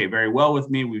communicate very well with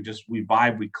me. We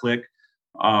vibe, we click.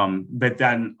 But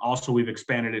then also we've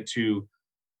expanded it to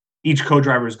each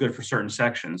co-driver is good for certain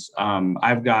sections.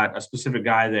 I've got a specific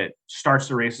guy that starts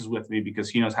the races with me because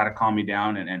he knows how to calm me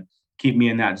down and keep me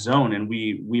in that zone. And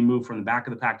we move from the back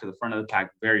of the pack to the front of the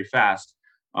pack very fast.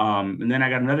 And then I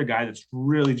got another guy that's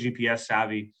really GPS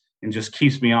savvy and just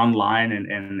keeps me online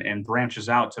and branches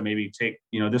out to maybe take,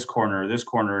 this corner,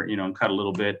 and cut a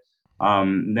little bit.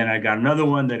 Then I got another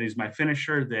one that is my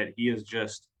finisher, that he is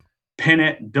just pin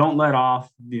it, don't let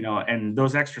off, and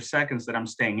those extra seconds that I'm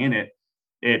staying in it,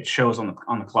 it shows on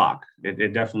the clock.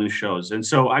 It definitely shows. And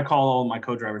so I call all my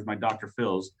co-drivers my Dr.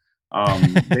 Phils.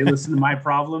 They listen to my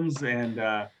problems, and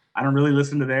I don't really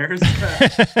listen to theirs.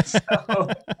 So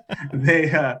they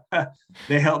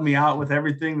help me out with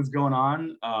everything that's going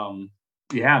on.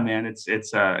 Yeah, man,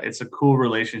 it's a cool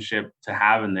relationship to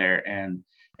have in there, and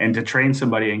to train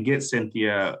somebody and get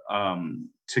Cynthia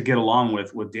to get along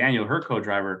with Daniel, her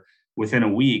co-driver, within a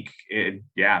week.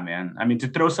 Yeah, man. I mean, to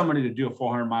throw somebody to do a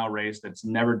 400-mile race that's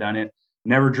never done it,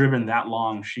 never driven that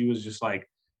long, she was just like,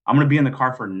 I'm going to be in the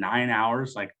car for 9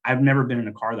 hours. Like, I've never been in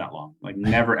a car that long, like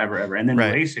never, ever, ever. And then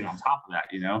Right. racing on top of that,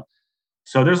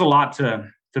 So there's a lot to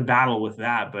battle with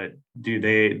that, but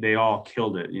dude, they all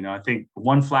killed it. I think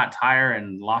one flat tire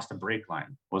and lost a brake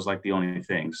line was like the only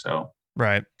thing. So.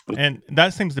 Right. And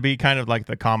that seems to be kind of like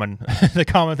the common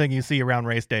thing you see around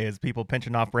race day is people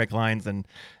pinching off brake lines and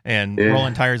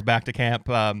rolling tires back to camp.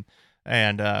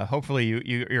 And hopefully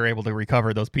you're able to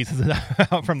recover those pieces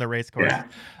out from the race course. Yeah.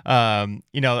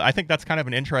 I think that's kind of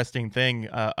an interesting thing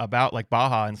about like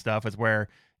Baja and stuff is where,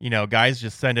 guys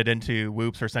just send it into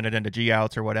whoops or send it into G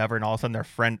outs or whatever, and all of a sudden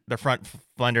their front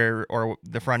fender or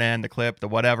the front end, the clip, the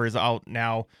whatever is out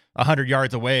now 100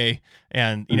 yards away,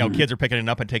 and kids are picking it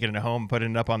up and taking it home, putting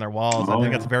it up on their walls. I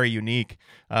think that's very unique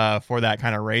for that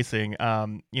kind of racing.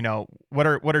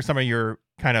 What are some of your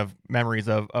kind of memories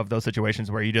of those situations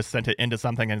where you just sent it into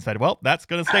something and said, well, that's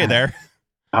going to stay there?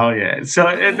 Oh yeah. So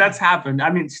that's happened.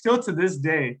 I mean, still to this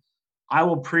day, I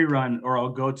will pre-run or I'll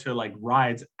go to like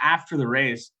rides after the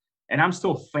race, and I'm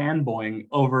still fanboying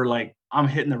over like I'm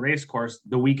hitting the race course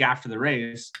the week after the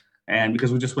race, and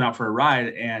because we just went out for a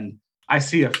ride, and I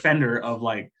see a fender of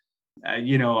like, I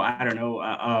don't know,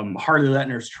 Harley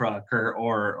Letner's truck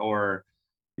or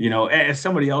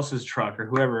somebody else's truck or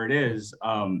whoever it is,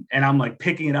 and I'm like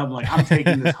picking it up, like I'm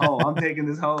taking this home. I'm taking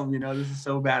this home. This is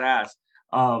so badass.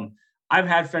 I've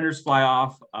had fenders fly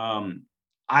off.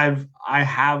 I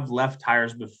have left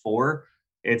tires before.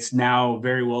 It's now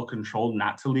very well controlled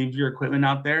not to leave your equipment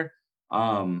out there.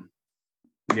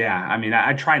 Yeah, I mean,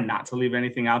 I try not to leave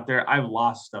anything out there. I've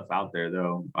lost stuff out there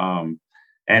though.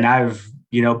 And I've,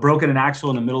 broken an axle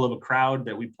in the middle of a crowd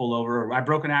that we pull over. I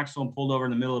broke an axle and pulled over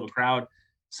in the middle of a crowd.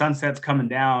 Sunset's coming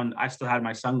down. I still had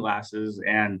my sunglasses,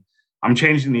 and I'm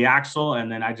changing the axle. And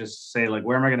then I just say, like,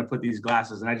 where am I going to put these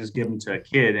glasses? And I just give them to a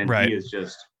kid, and Right. He is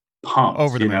just pumped,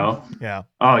 over the moon. Yeah.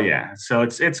 Oh yeah. So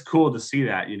it's cool to see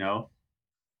that,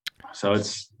 So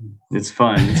it's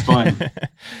fun. It's fun.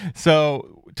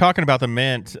 So talking about the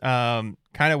Mint, kind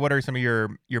of what are some of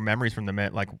your memories from the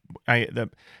Mint? Like I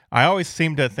always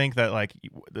seem to think that like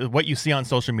what you see on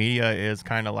social media is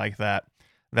kind of like that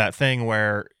thing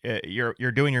where you're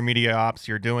doing your media ops,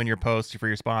 you're doing your posts for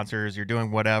your sponsors, you're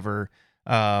doing whatever.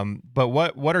 But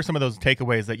what are some of those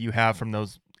takeaways that you have from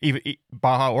those, even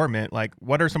Baja or Mint? Like,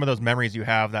 what are some of those memories you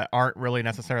have that aren't really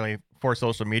necessarily for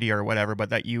social media or whatever, but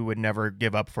that you would never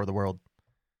give up for the world?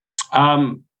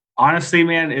 Honestly,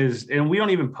 man, and we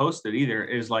don't even post it either,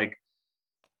 is like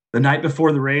the night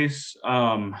before the race,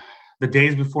 the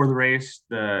days before the race,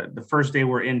 the first day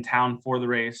we're in town for the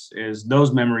race, is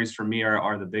those memories for me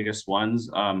are the biggest ones.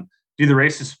 The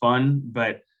race is fun,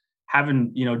 but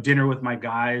having, dinner with my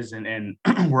guys and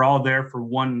we're all there for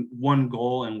one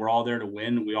goal, and we're all there to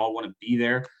win. We all want to be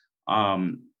there.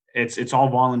 It's all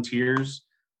volunteers.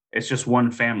 It's just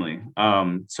one family.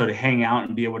 So to hang out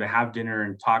and be able to have dinner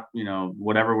and talk,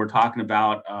 whatever we're talking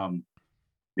about.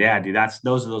 Yeah, dude,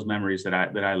 those are those memories that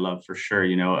I love for sure.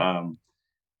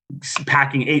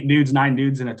 Packing 9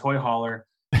 dudes in a toy hauler,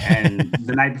 and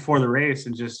the night before the race,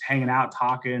 and just hanging out,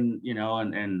 talking,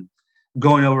 and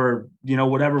going over,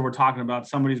 whatever we're talking about.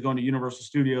 Somebody's going to Universal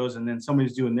Studios, and then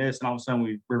somebody's doing this, and all of a sudden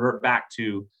we revert back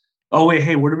to, oh wait,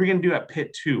 hey, what are we going to do at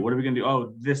pit 2? What are we going to do?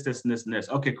 Oh, this, and this, and this.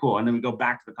 Okay, cool. And then we go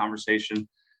back to the conversation.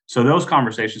 So those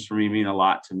conversations for me mean a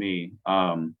lot to me.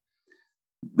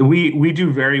 We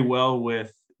do very well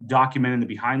with documenting the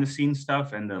behind the scenes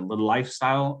stuff and the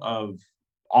lifestyle of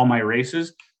all my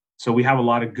races. So we have a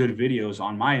lot of good videos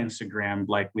on my Instagram.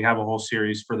 Like we have a whole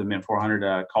series for the Mint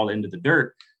 400 called Into the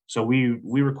Dirt. So we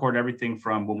record everything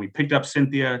from when we picked up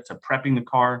Cynthia to prepping the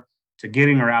car, to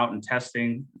getting her out and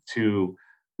testing, to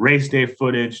race day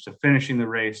footage, to finishing the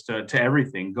race, to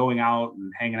everything, going out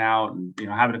and hanging out and,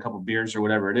 having a couple of beers or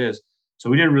whatever it is. So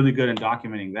we did really good in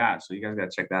documenting that. So you guys got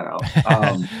to check that out.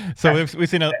 So we've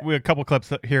seen a couple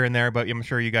clips here and there, but I'm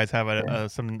sure you guys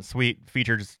have some sweet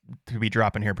features to be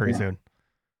dropping here pretty soon.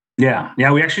 Yeah.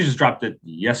 We actually just dropped it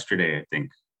yesterday, I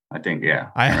think. I think,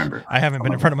 yeah, I remember. I haven't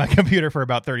been in front of my computer for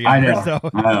about 30 I hours. know, So,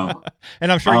 I know. and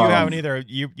I'm sure you haven't either.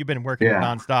 You've been working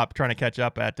nonstop trying to catch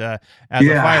up as a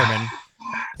fireman.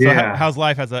 So how's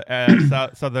life as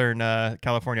a Southern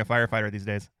California firefighter these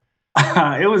days?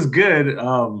 It was good.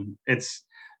 It's,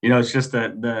 it's just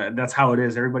that's how it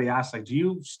is. Everybody asks, like, do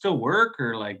you still work,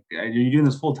 or like, are you doing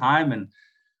this full time? And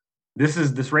this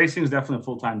racing is definitely a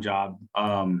full-time job.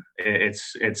 I'm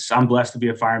blessed to be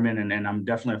a fireman, and I'm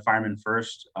definitely a fireman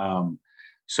first.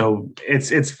 So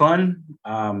it's fun.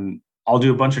 I'll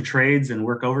do a bunch of trades and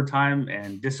work overtime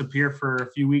and disappear for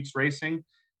a few weeks racing.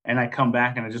 And I come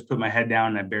back and I just put my head down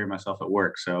and I bury myself at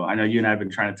work. So I know you and I have been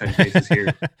trying to touch bases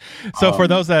here. So for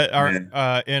those that are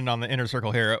in on the inner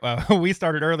circle here, we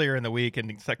started earlier in the week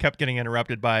and kept getting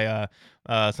interrupted by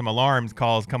some alarms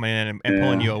calls coming in and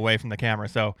pulling you away from the camera.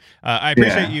 So I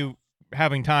appreciate you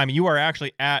having time. You are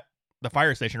actually at the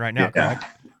fire station right now, correct?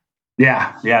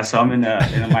 Yeah. So I'm in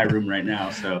my room right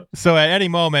now. So at any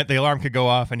moment the alarm could go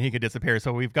off and he could disappear.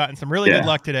 So we've gotten some really good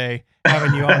luck today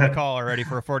having you on the call already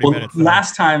for 40 minutes. So.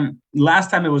 Last time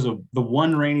it was the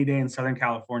one rainy day in Southern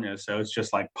California. So it's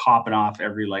just like popping off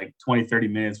every like 20, 30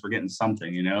 minutes. We're getting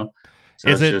something, So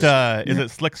is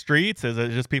it slick streets? Is it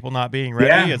just people not being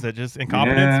ready? Yeah. Is it just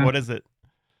incompetence? Yeah. What is it?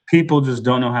 People just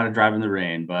don't know how to drive in the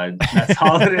rain, but that's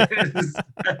all it is.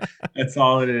 That's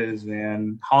all it is,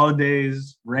 man.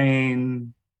 Holidays,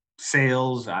 rain,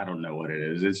 sales. I don't know what it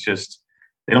is. It's just,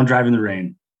 they don't drive in the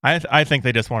rain. I think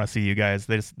they just want to see you guys.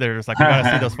 They're just like, we got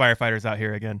to see those firefighters out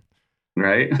here again.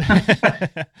 Right.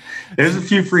 There's a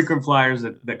few frequent flyers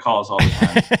that call us all the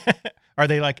time. Are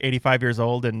they like 85 years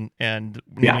old and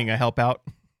needing a help out?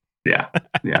 Yeah.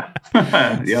 Yep.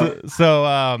 So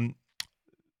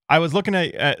I was looking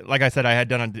at, like I said, I had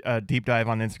done a deep dive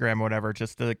on Instagram or whatever,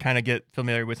 just to kind of get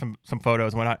familiar with some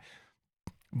photos and whatnot.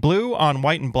 Blue on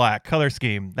white and black color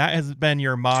scheme. That has been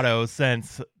your motto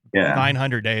since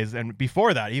 900 days. And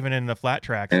before that, even in the flat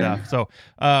track stuff. So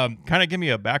kind of give me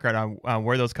a background on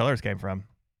where those colors came from.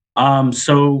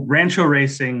 So Rancho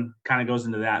Racing kind of goes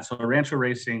into that. So Rancho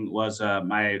Racing was,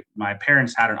 my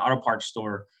parents had an auto parts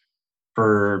store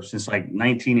since like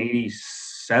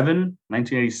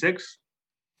 1986.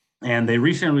 And they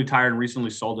recently retired and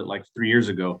recently sold it like 3 years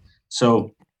ago.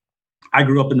 So I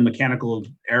grew up in the mechanical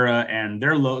era, and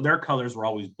their colors were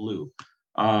always blue.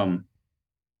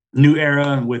 New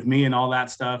era with me and all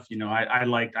that stuff.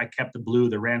 I kept the blue,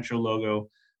 the Rancho logo,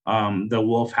 the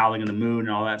wolf howling in the moon and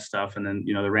all that stuff. And then,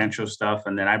 the Rancho stuff.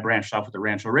 And then I branched off with the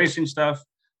Rancho Racing stuff,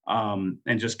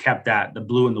 and just kept the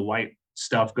blue and the white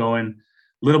stuff going.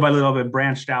 Little by little, it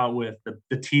branched out with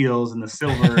the teals and the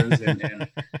silvers and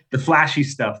the flashy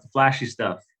stuff.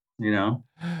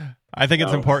 I think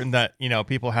it's important that,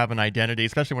 people have an identity,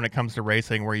 especially when it comes to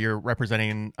racing, where you're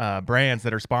representing brands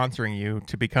that are sponsoring you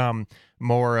to become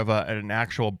more of an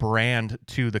actual brand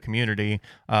to the community.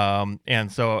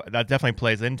 And so that definitely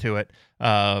plays into it.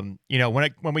 When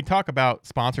we talk about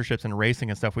sponsorships and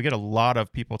racing and stuff, we get a lot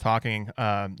of people talking,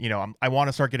 I want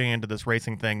to start getting into this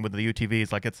racing thing with the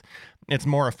UTVs. Like it's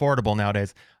more affordable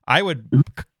nowadays. I would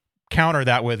counter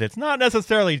that with, it's not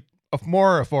necessarily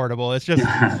more affordable. It's just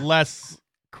less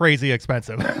crazy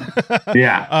expensive.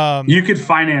 Yeah. You could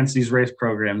finance these race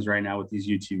programs right now with these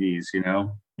UTVs,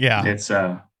 Yeah. It's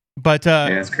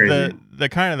it's crazy. The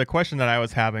kind of the question that I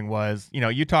was having was,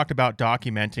 you talked about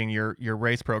documenting your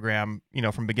race program,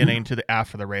 from beginning to the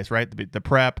after the race, right? The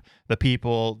prep, the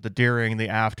people, the during, the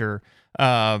after.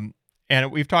 And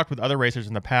we've talked with other racers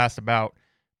in the past about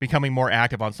becoming more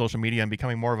active on social media and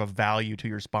becoming more of a value to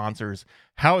your sponsors.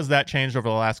 How has that changed over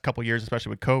the last couple of years, especially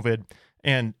with COVID?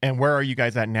 And where are you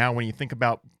guys at now when you think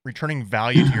about returning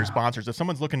value to your sponsors? If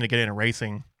someone's looking to get into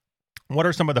racing, what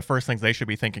are some of the first things they should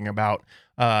be thinking about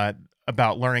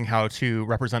learning how to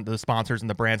represent the sponsors and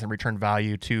the brands and return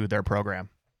value to their program?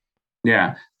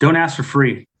 Yeah. Don't ask for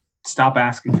free. Stop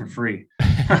asking for free.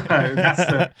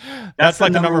 That's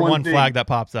like the number one flag that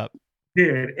pops up.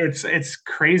 Dude, it's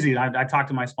crazy. I talk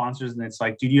to my sponsors and it's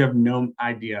like, dude, you have no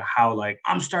idea how, like,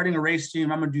 I'm starting a race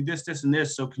team. I'm going to do this, this, and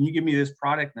this. So can you give me this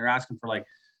product? And they're asking for like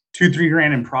 $2-3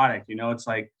 grand in product. It's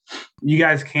like, you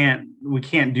guys we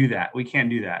can't do that. We can't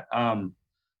do that.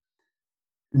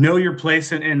 Know your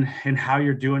place in how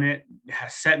you're doing it.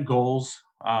 Set goals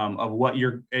of what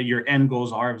your end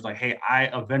goals are. It's like, hey, I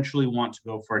eventually want to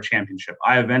go for a championship.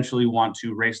 I eventually want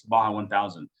to race the Baja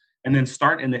 1000. And then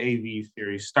start in the AV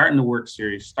series, start in the Work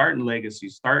Series, start in Legacy,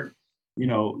 start,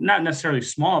 not necessarily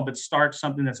small, but start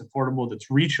something that's affordable,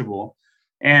 that's reachable.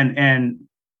 And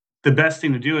the best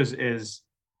thing to do is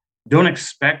don't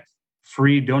expect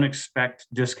free, don't expect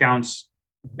discounts.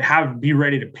 Be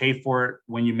ready to pay for it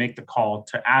when you make the call,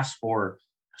 to ask for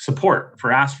support,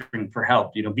 for asking for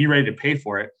help, be ready to pay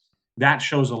for it. That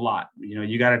shows a lot.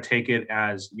 You got to take it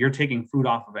as you're taking food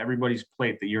off of everybody's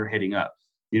plate that you're hitting up.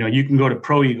 You can go to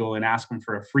Pro Eagle and ask him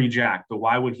for a free jack, but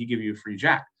why would he give you a free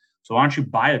jack? So why don't you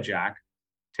buy a jack,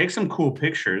 take some cool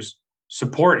pictures,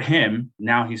 support him.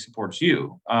 Now he supports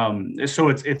you. So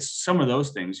it's some of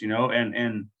those things,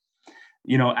 and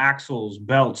axles,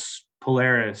 belts,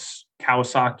 Polaris,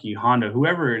 Kawasaki, Honda,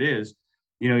 whoever it is,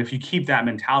 if you keep that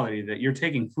mentality that you're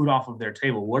taking food off of their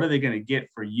table, what are they going to get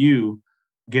for you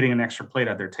getting an extra plate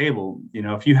at their table?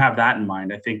 If you have that in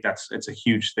mind, I think it's a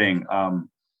huge thing.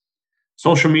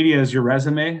 Social media is your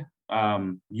resume.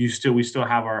 We still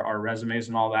have our resumes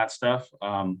and all that stuff.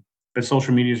 But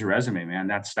social media is your resume, man.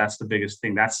 That's the biggest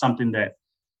thing. That's something that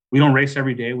we don't race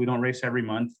every day. We don't race every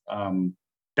month.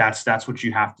 That's what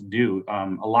you have to do.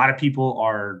 A lot of people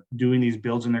are doing these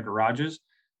builds in their garages.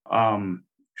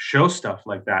 Show stuff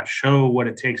like that. Show what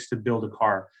it takes to build a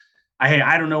car.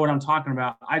 I don't know what I'm talking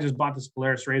about. I just bought this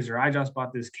Polaris RZR. I just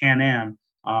bought this Can-Am.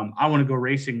 I want to go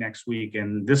racing next week,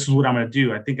 and this is what I'm going to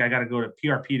do. I think I got to go to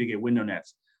PRP to get window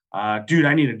nets. Dude,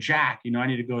 I need a jack. I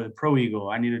need to go to the Pro Eagle.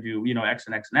 I need to do, X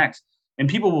and X and X. And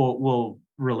people will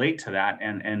relate to that,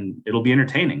 and it'll be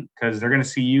entertaining because they're going to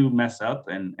see you mess up,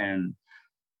 and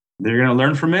they're going to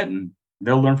learn from it, and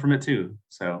they'll learn from it too.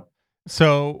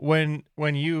 So when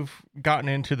you've gotten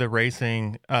into the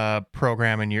racing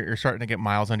program and you're starting to get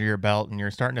miles under your belt and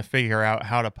you're starting to figure out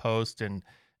how to post and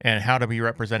how to be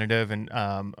representative, and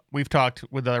we've talked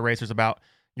with other racers about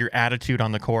your attitude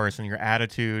on the course and your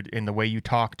attitude in the way you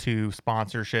talk to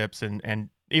sponsorships and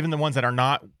even the ones that are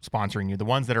not sponsoring you, the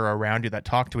ones that are around you that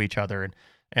talk to each other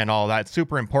and all that. It's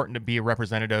super important to be a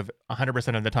representative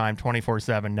 100% of the time,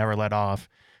 24/7, never let off.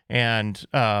 And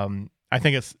I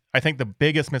think the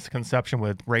biggest misconception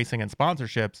with racing and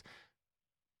sponsorships,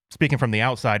 speaking from the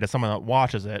outside as someone that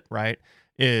watches it, right,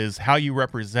 is how you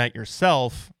represent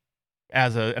yourself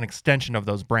as an extension of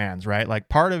those brands, right? Like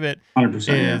part of it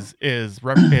is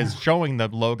showing the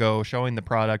logo, showing the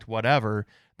product, whatever.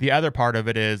 The other part of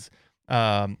it is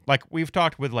like we've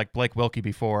talked with like Blake Wilkie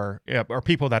before, or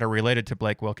people that are related to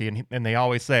Blake Wilkie, and they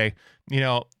always say,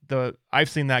 I've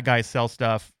seen that guy sell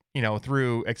stuff,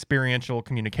 through experiential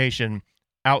communication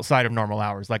outside of normal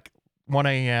hours, like 1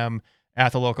 a.m.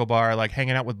 at the local bar, like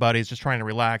hanging out with buddies, just trying to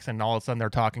relax, and all of a sudden they're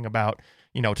talking about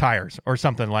tires or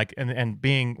something, like, and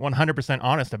being 100%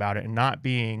 honest about it and not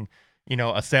being,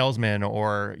 a salesman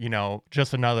or,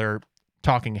 just another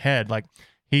talking head. Like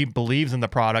he believes in the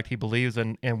product. He believes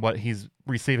in what he's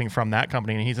receiving from that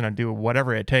company, and he's going to do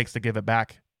whatever it takes to give it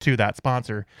back to that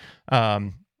sponsor.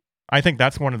 I think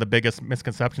that's one of the biggest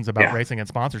misconceptions about racing and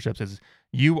sponsorships is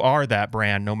you are that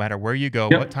brand, no matter where you go,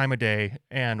 what time of day,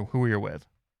 and who you're with.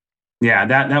 Yeah.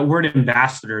 That word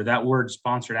ambassador, that word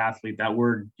sponsored athlete, that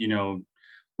word,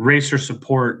 racer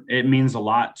support, it means a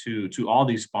lot to all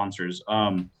these sponsors.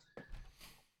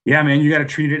 Yeah, man, you got to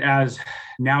treat it as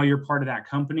now you're part of that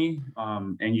company,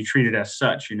 and you treat it as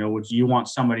such. Which you want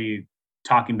somebody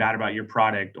talking bad about your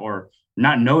product or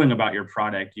not knowing about your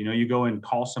product. You go and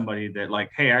call somebody that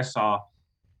like, hey, I saw,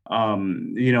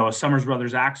 a Summers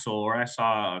Brothers axle, or I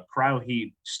saw a Cryo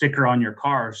Heat sticker on your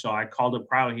car, so I called up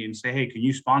Cryo Heat and say, hey, can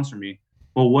you sponsor me?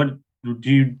 Well, what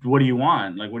do you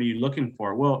want? Like, what are you looking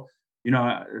for? Well,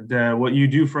 what you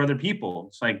do for other people.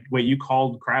 It's like, wait, you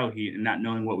called Cryo Heat and not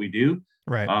knowing what we do,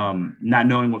 right? Not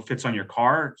knowing what fits on your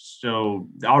car. So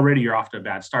already you're off to a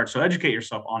bad start. So educate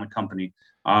yourself on a company,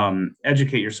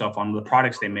 educate yourself on the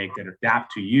products they make that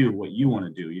adapt to you, what you want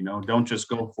to do. Don't just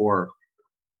go for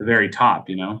the very top,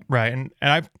 Right.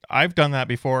 And I've done that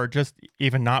before, just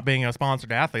even not being a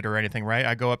sponsored athlete or anything, right?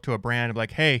 I go up to a brand and be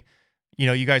like, hey,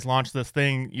 you guys launched this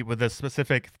thing with this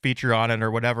specific feature on it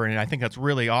or whatever, and I think that's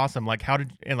really awesome. Like,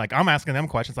 I'm asking them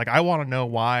questions. Like, I want to know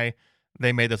why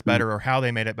they made this better or how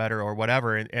they made it better or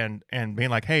whatever, and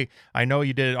being like, hey, I know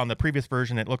you did it on the previous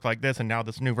version, it looked like this, and now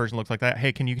this new version looks like that.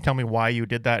 Hey, can you tell me why you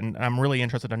did that? And I'm really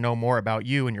interested to know more about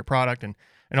you and your product. And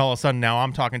all of a sudden now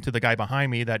I'm talking to the guy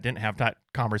behind me that didn't have that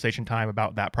conversation time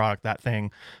about that product, that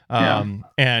thing.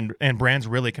 And brands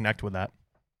really connect with that.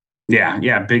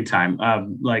 Yeah, big time.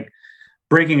 Like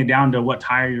breaking it down to what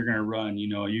tire you're going to run,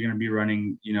 you're going to be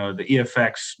running, the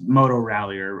EFX Moto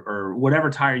Rally or whatever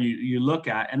tire you look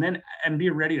at, and be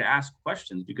ready to ask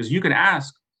questions, because you can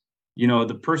ask,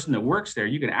 the person that works there,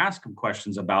 you can ask them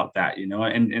questions about that,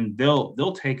 and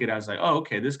they'll take it as like, oh,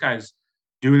 okay, this guy's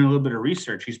doing a little bit of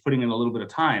research. He's putting in a little bit of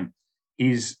time.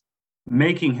 He's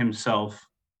making himself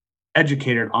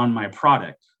educated on my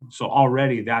product. So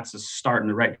already that's a start in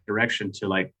the right direction to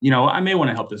like, I may want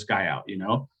to help this guy out,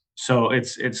 So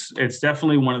it's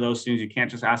definitely one of those things you can't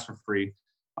just ask for free.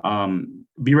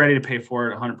 Be ready to pay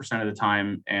for it 100% of the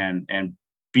time, and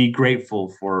be grateful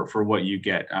for what you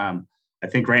get. I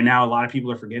think right now a lot of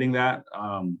people are forgetting that.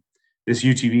 This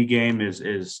UTV game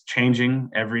is changing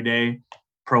every day.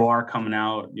 Pro R coming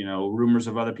out, rumors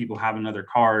of other people having other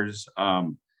cars.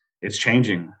 It's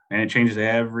changing, and it changes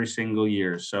every single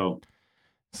year. So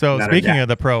speaking of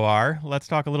the Pro R, let's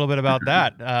talk a little bit about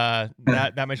that.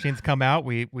 That machine's come out.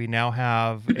 We now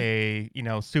have a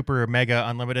super mega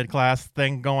unlimited class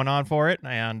thing going on for it,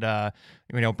 and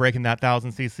breaking that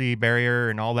 1,000cc barrier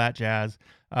and all that jazz.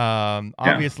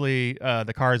 Obviously,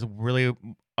 the car is really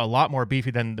a lot more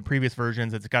beefy than the previous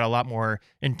versions. It's got a lot more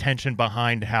intention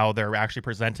behind how they're actually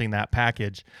presenting that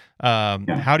package.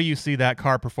 How do you see that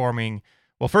car performing?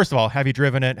 Well, first of all, have you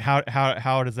driven it? How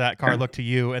does that car look to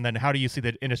you? And then how do you see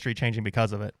the industry changing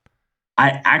because of it?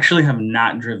 I actually have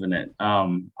not driven it.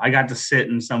 I got to sit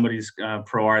in somebody's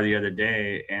Pro R the other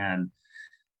day, and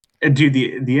dude,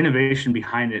 the innovation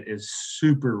behind it is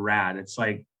super rad. It's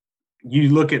like you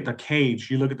look at the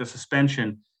cage, you look at the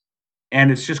suspension,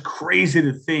 and it's just crazy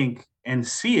to think and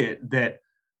see it, that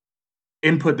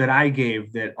input that I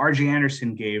gave, that RJ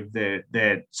Anderson gave,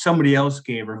 that somebody else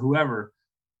gave, or whoever,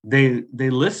 they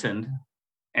listened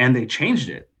and they changed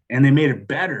it and they made it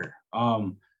better.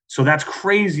 So that's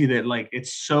crazy that like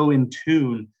it's so in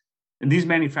tune, and these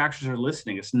manufacturers are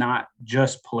listening. It's not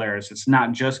just Polaris, it's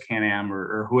not just Can-Am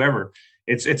or whoever.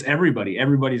 It's everybody.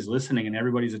 Everybody's listening and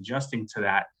everybody's adjusting to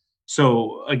that.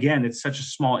 So again, it's such a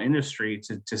small industry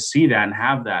to see that and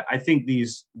have that. I think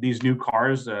these new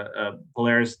cars,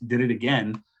 Polaris did it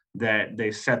again, that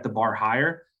they set the bar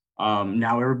higher.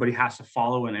 Now everybody has to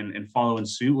follow and follow in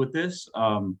suit with this.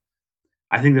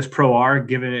 I think this Pro R,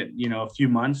 given it a few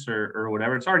months or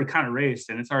whatever, it's already kind of raced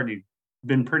and it's already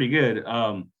been pretty good.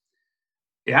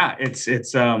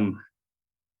 It's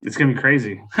gonna be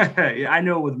crazy. I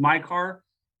know with my car,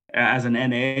 as an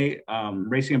NA,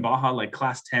 racing in Baja, like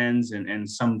class 10s and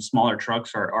some smaller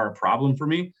trucks are a problem for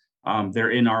me.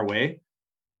 They're in our way.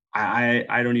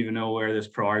 I don't even know where this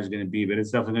Pro R is going to be, but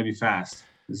it's definitely going to be fast.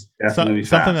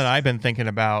 Something that I've been thinking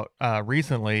about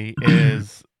recently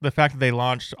is the fact that they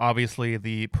launched, obviously,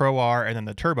 the Pro R and then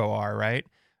the Turbo R, right?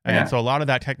 And so a lot of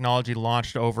that technology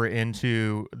launched over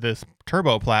into this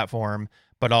turbo platform,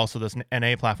 but also this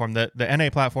NA platform. The NA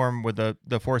platform with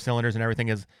the 4 cylinders and everything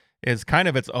is kind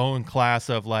of its own class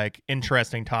of like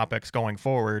interesting topics going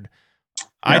forward. Yeah.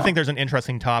 I think there's an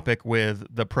interesting topic with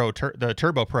the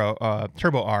Turbo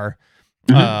R,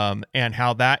 and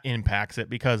how that impacts it,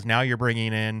 because now you're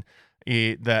bringing in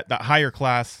the higher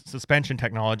class suspension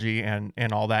technology and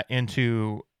all that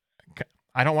into,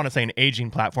 I don't want to say an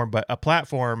aging platform, but a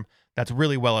platform that's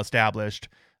really well established.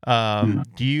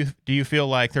 Do you feel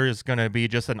like there's going to be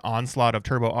just an onslaught of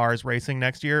Turbo R's racing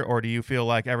next year, or do you feel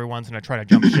like everyone's going to try to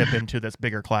jump ship into this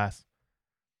bigger class?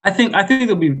 I think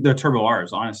it'll be the Turbo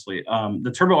R's, honestly.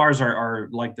 The Turbo R's are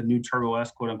like the new Turbo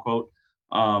S, quote unquote.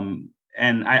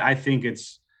 And I think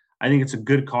it's a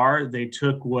good car. They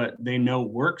took what they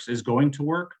know is going to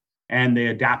work, and they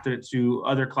adapted it to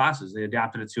other classes. They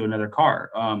adapted it to another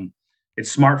car.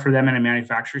 It's smart for them in a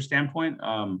manufacturer standpoint.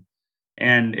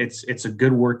 And it's a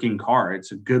good working car.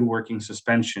 It's a good working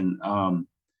suspension.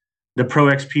 The Pro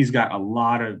XP's got a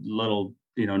lot of little,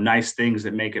 nice things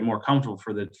that make it more comfortable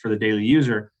for the daily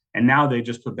user. And now they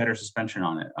just put better suspension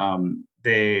on it.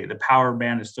 The power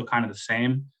band is still kind of the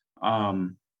same,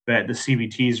 but the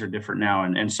CVTs are different now.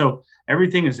 And so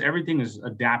everything is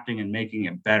adapting and making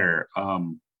it better.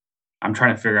 I'm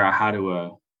trying to figure out how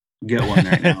to get one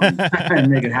right now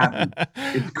and make it happen.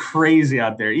 It's crazy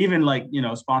out there. Even like,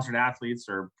 sponsored athletes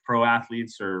or pro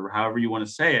athletes or however you want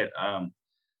to say it,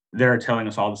 they're telling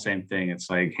us all the same thing. It's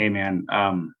like, hey man,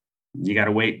 you got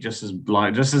to wait just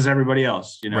as everybody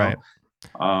else, Right.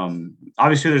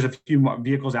 Obviously there's a few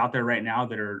vehicles out there right now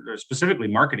that are specifically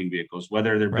marketing vehicles,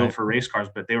 whether they're built for race cars,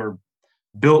 but they were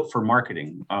built for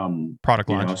marketing, product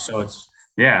launch. So it's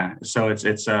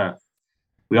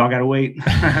we all got to wait. We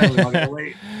all got to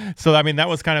wait. So, I mean, that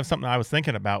was kind of something I was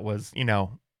thinking about was,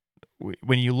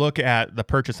 when you look at the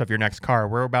purchase of your next car,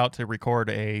 we're about to record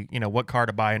a, what car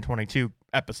to buy in 22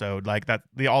 episode, like that.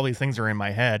 All these things are in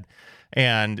my head,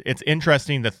 and it's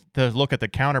interesting to look at the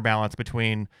counterbalance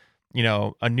between,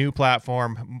 a new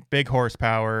platform, big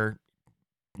horsepower,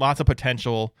 lots of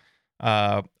potential,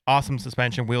 awesome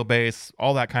suspension, wheelbase,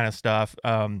 all that kind of stuff.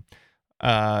 And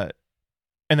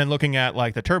then looking at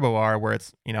like the Turbo R, where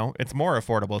it's, it's more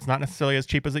affordable. It's not necessarily as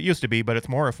cheap as it used to be, but it's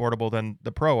more affordable than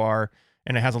the Pro R.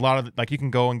 And it has a lot of, like, you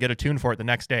can go and get a tune for it the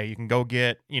next day. You can go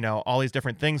get, all these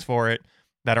different things for it.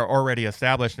 that are already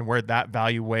established, and where that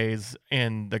value weighs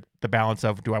in the balance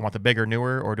of, do I want the bigger,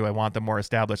 newer, or do I want the more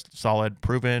established, solid,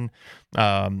 proven?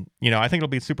 I think it'll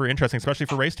be super interesting, especially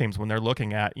for race teams when they're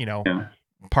looking at,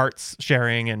 parts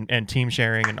sharing and team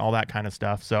sharing and all that kind of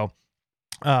stuff. So,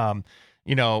 I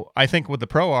think with the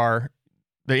Pro R,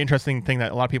 the interesting thing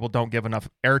that a lot of people don't give enough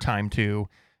airtime to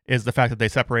is the fact that they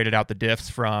separated out the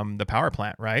diffs from the power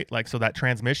plant, right? Like, so that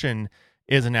transmission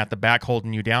isn't at the back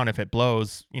holding you down. If it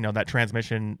blows, that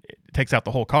transmission takes out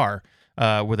the whole car.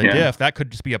 With a diff, that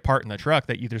could just be a part in the truck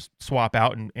that you just swap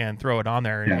out and throw it on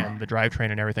there, and the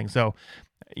drivetrain and everything. So,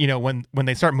 when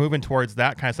they start moving towards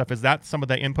that kind of stuff, is that some of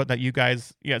the input that you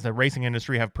guys, as a racing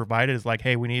industry, have provided? Is like,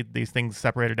 hey, we need these things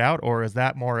separated out, or is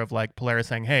that more of like Polaris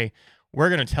saying, hey, we're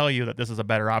going to tell you that this is a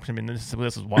better option, and this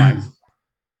is why?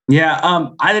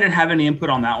 I didn't have any input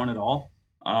on that one at all.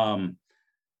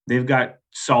 They've got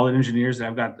solid engineers that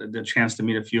I've got the chance to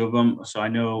meet a few of them. So I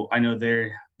know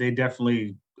they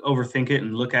definitely overthink it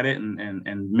and look at it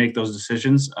and make those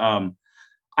decisions.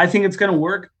 I think it's going to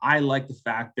work. I like the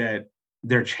fact that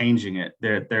they're changing it.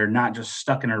 They're not just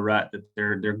stuck in a rut, that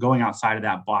they're going outside of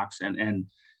that box, and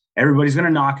everybody's going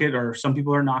to knock it, or some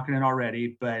people are knocking it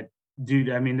already. But dude,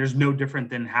 I mean, there's no different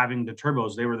than having the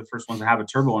turbos. They were the first ones to have a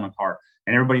turbo in a car,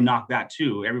 and everybody knocked that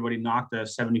too. Everybody knocked the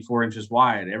 74 inches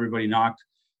wide. Everybody knocked,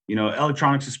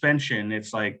 electronic suspension.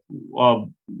 It's like,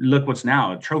 well, look what's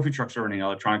now. Trophy trucks are running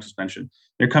electronic suspension.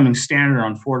 They're coming standard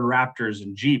on Ford Raptors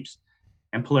and Jeeps.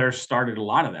 And Polaris started a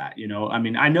lot of that. I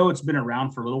mean, I know it's been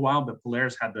around for a little while, but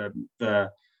Polaris had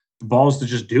the balls to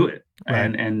just do it,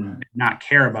 right, and not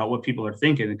care about what people are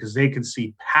thinking, because they could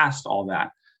see past all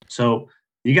that. So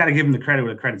you got to give them the credit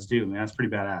where the credit's due, man. That's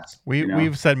pretty badass.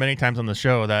 We've said many times on the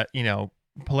show that,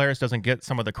 Polaris doesn't get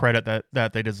some of the credit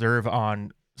that they deserve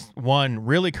on, one,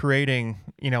 really creating,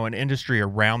 an industry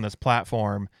around this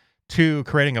platform, two,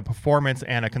 creating a performance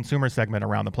and a consumer segment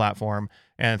around the platform,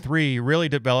 and three, really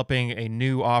developing a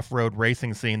new off-road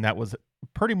racing scene that was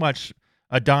pretty much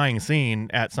a dying scene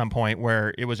at some point,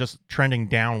 where it was just trending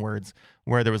downwards,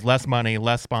 where there was less money,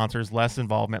 less sponsors, less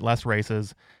involvement, less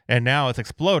races, and now it's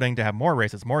exploding to have more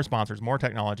races, more sponsors, more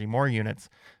technology, more units,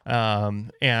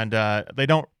 and they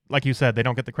don't, like you said, they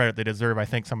don't get the credit they deserve, I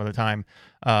think, some of the time,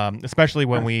 especially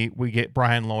when we get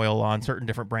Brian Loyal on certain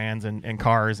different brands and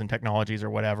cars and technologies or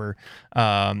whatever.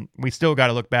 We still got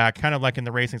to look back, kind of like in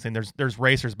the racing scene. There's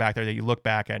racers back there that you look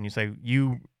back at and you say,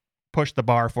 you pushed the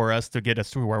bar for us to get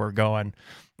us to where we're going.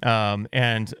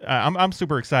 And I'm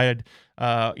super excited,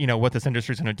 what this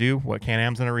industry is going to do, what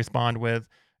Can-Am's going to respond with,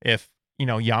 if,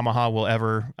 Yamaha will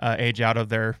ever age out of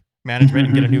their management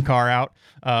and get a new car out.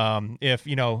 If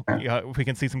we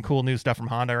can see some cool new stuff from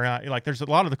Honda around, like, there's a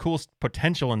lot of the cool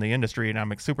potential in the industry, and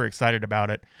I'm super excited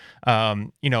about it.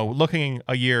 Looking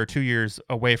a year or 2 years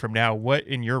away from now, what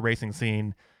in your racing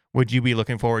scene would you be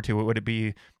looking forward to? Would it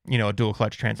be, a dual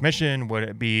clutch transmission? Would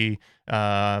it be,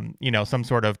 some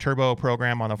sort of turbo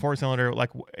program on the 4-cylinder? Like,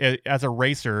 as a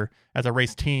racer, as a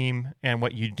race team, and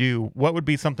what you do, what would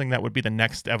be something that would be the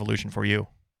next evolution for you?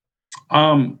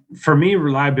 For me,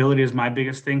 reliability is my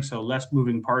biggest thing. So less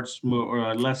moving parts,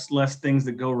 or less things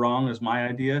that go wrong is my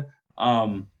idea.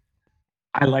 I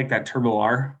like that Turbo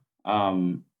R.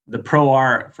 The Pro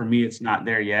R, for me, it's not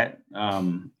there yet.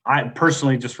 I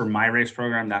personally, just for my race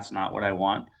program, that's not what I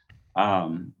want.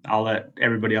 I'll let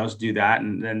everybody else do that.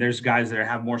 And then there's guys that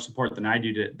have more support than I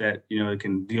do that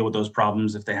can deal with those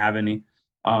problems if they have any.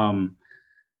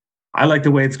 I like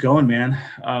the way it's going, man.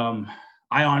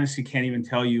 I honestly can't even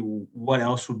tell you what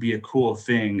else would be a cool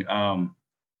thing.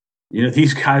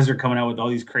 These guys are coming out with all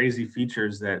these crazy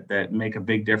features that make a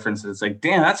big difference. It's like,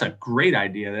 damn, that's a great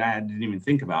idea that I didn't even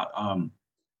think about.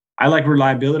 I like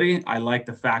reliability. I like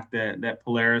the fact that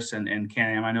Polaris and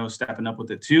Can-Am, I know, is stepping up with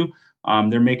it too.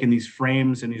 They're making these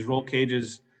frames and these roll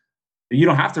cages. You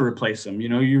don't have to replace them.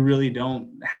 You really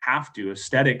don't have to.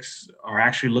 Aesthetics are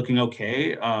actually looking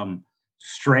okay.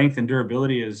 Strength and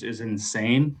durability is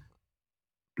insane.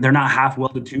 They're not half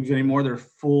welded tubes anymore. They're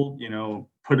full,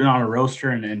 putting on a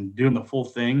roaster and doing the full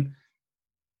thing.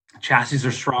 Chassis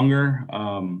are stronger.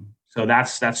 So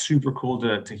that's super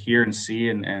cool to hear and see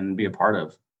and be a part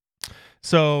of.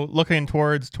 So looking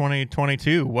towards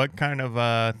 2022, what kind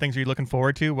of things are you looking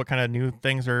forward to? What kind of new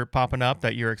things are popping up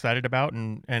that you're excited about?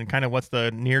 And kind of what's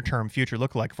the near-term future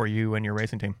look like for you and your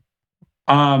racing team?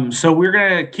 So we're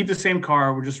going to keep the same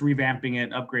car. We're just revamping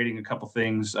it, upgrading a couple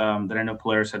things that I know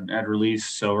Polaris had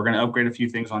released. So we're going to upgrade a few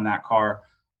things on that car.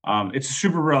 It's a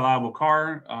super reliable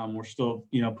car. We're still,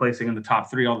 placing in the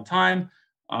top 3 all the time.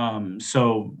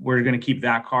 So we're going to keep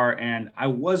that car. And I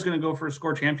was going to go for a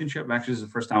Score Championship. Actually, this is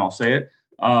the first time I'll say it.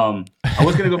 I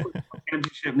was going to go for a Score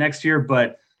Championship next year,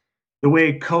 but the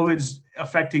way COVID's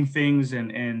affecting things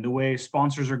and the way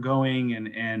sponsors are going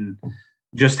and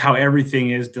just how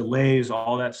everything is, delays,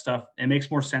 all that stuff, it makes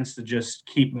more sense to just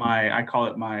keep I call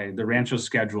it the Rancho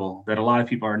schedule that a lot of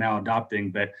people are now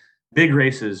adopting. But big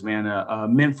races, man,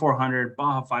 Mint 400,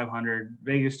 Baja 500,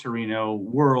 Vegas to Reno,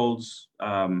 Worlds,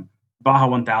 Baja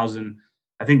 1000.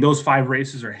 I think those 5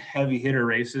 races are heavy hitter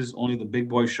races. Only the big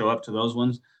boys show up to those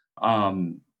ones.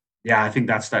 Yeah, I think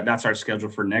that's our schedule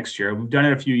for next year. We've done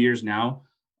it a few years now.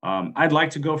 I'd like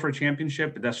to go for a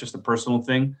championship, but that's just a personal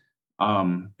thing.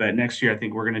 But next year, I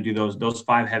think we're going to do those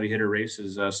 5 heavy hitter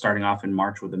races, starting off in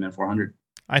March with the Mint 400.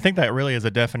 I think that really is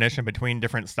a definition between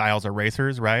different styles of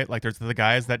racers, right? Like there's the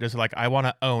guys that just like, I want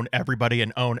to own everybody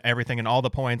and own everything and all the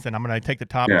points, and I'm going to take the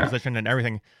top position and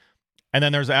everything. And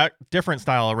then there's a different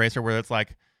style of racer where it's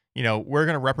like, we're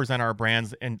going to represent our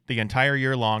brands in the entire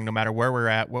year long, no matter where we're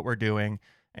at, what we're doing.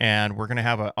 And we're going to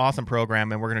have an awesome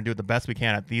program, and we're going to do the best we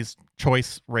can at these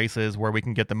choice races where we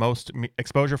can get the most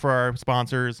exposure for our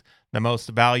sponsors, the most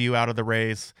value out of the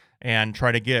race, and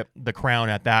try to get the crown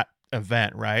at that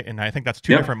event, right? And I think that's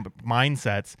two different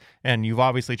mindsets, and you've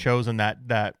obviously chosen that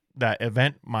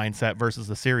event mindset versus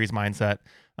the series mindset.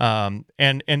 And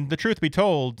the truth be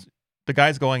told, the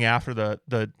guys going after the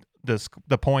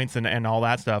points and all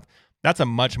that stuff, that's a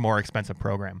much more expensive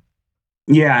program.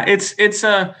 Yeah, it's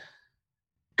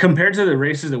compared to the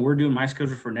races that we're doing my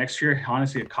schedule for next year,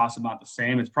 honestly, it costs about the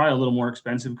same. It's probably a little more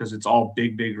expensive because it's all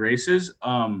big races.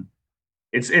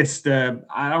 It's the,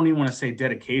 I don't even want to say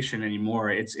dedication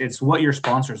anymore. It's what your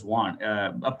sponsors want.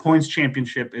 A points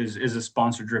championship is a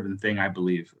sponsor driven thing, I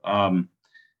believe.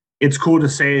 It's cool to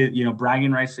say,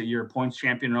 bragging rights that you're a points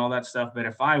champion and all that stuff. But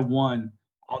if I won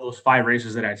all those 5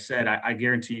 races that I said, I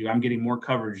guarantee you, I'm getting more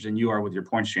coverage than you are with your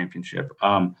points championship.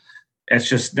 That's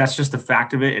just the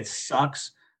fact of it. It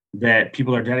sucks that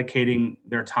people are dedicating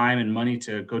their time and money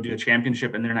to go do a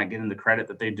championship and they're not getting the credit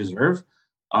that they deserve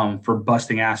for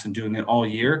busting ass and doing it all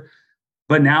year.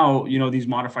 But now, these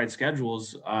modified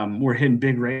schedules, we're hitting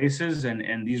big races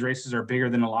and these races are bigger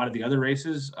than a lot of the other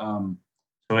races.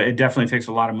 So it definitely takes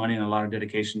a lot of money and a lot of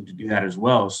dedication to do that as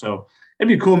well. So it'd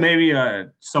be cool, maybe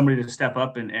somebody to step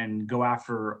up and go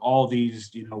after all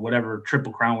these, whatever,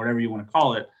 Triple Crown, whatever you want to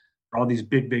call it, all these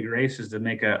big races to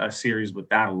make a series with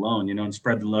that alone, and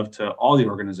spread the love to all the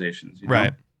organizations.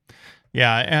 Right.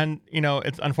 Yeah. And,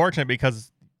 it's unfortunate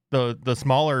because the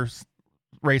smaller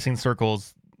racing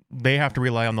circles, they have to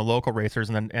rely on the local racers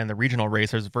and the regional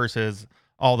racers versus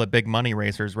all the big money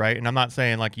racers. Right. And I'm not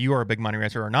saying like you are a big money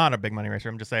racer or not a big money racer.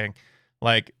 I'm just saying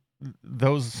like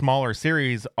those smaller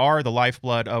series are the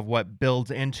lifeblood of what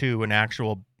builds into an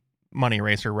actual money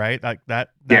racer, right? Like that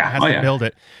has to build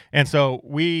it. And so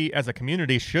we as a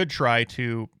community should try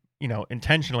to,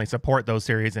 intentionally support those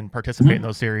series and participate in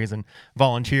those series and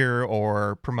volunteer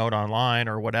or promote online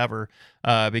or whatever,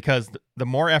 because the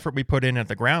more effort we put in at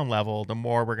the ground level, the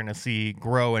more we're going to see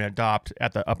grow and adopt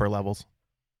at the upper levels.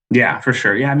 Yeah, for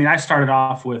sure. Yeah. I mean, I started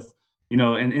off with, in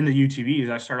the UTVs,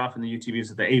 I started off in the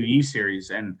UTVs at the AVE series,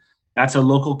 and that's a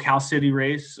local Cal City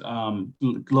race,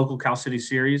 local Cal City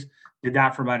series. Did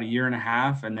that for about a year and a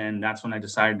half, and then that's when I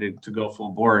decided to go full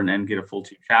bore and get a full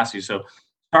tube chassis. So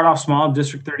start off small,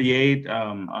 District 38,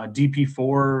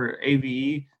 DP4,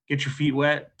 AVE, get your feet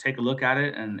wet, take a look at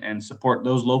it, and support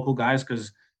those local guys,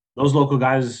 because those local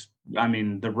guys, I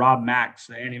mean, the Rob Max,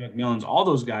 the Andy McMillans, all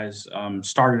those guys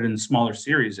started in smaller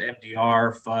series,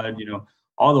 FDR, FUD,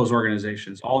 all those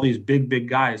organizations, all these big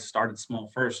guys started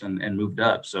small first and moved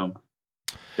up. So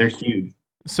they're huge.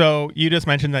 So you just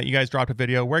mentioned that you guys dropped a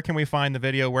video. Where can we find the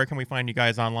video? Where can we find you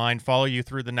guys online? Follow you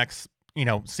through the next,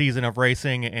 season of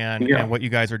racing and what you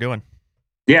guys are doing.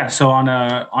 Yeah. So on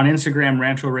Instagram,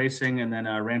 Rancho Racing, and then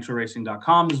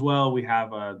RanchoRacing.com as well. We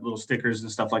have little stickers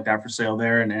and stuff like that for sale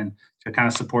there, and to kind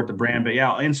of support the brand. But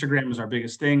yeah, Instagram is our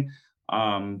biggest thing.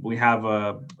 We have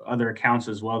other accounts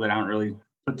as well that I don't really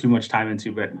put too much time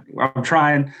into, but I'm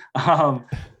trying.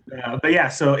 But yeah,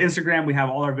 so Instagram, we have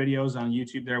all our videos on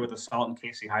YouTube there with Assault and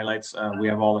Casey highlights. We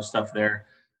have all the stuff there.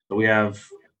 So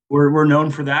we're known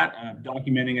for that,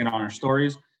 documenting it on our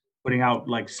stories, putting out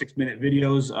like 6-minute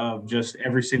videos of just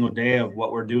every single day of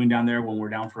what we're doing down there when we're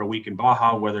down for a week in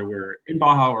Baja, whether we're in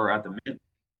Baja or at the Mint.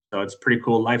 So it's pretty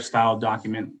cool lifestyle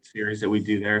document series that we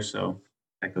do there. So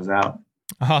check those out.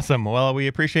 Awesome. Well, we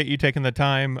appreciate you taking the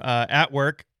time at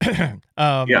work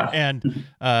And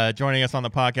joining us on the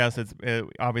podcast, it's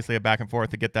obviously a back and forth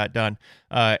to get that done,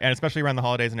 and especially around the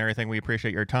holidays and everything. We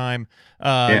appreciate your time.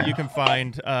 You can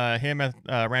find him at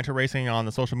Rancho Racing on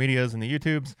the social medias and the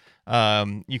YouTubes.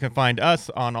 You can find us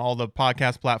on all the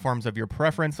podcast platforms of your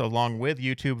preference, along with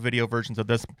YouTube video versions of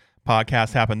this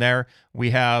podcast happen there.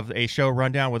 We have a show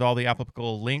rundown with all the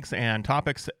applicable links and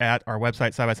topics at our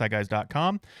website,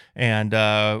 sidebyside.guys.com. And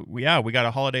we got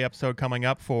a holiday episode coming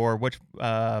up for which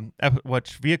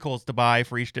vehicles to buy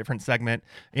for each different segment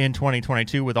in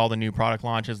 2022 with all the new product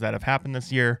launches that have happened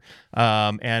this year,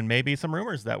 and maybe some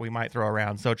rumors that we might throw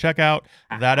around. So check out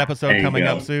that episode coming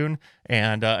up soon.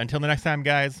 And until the next time,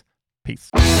 guys, peace.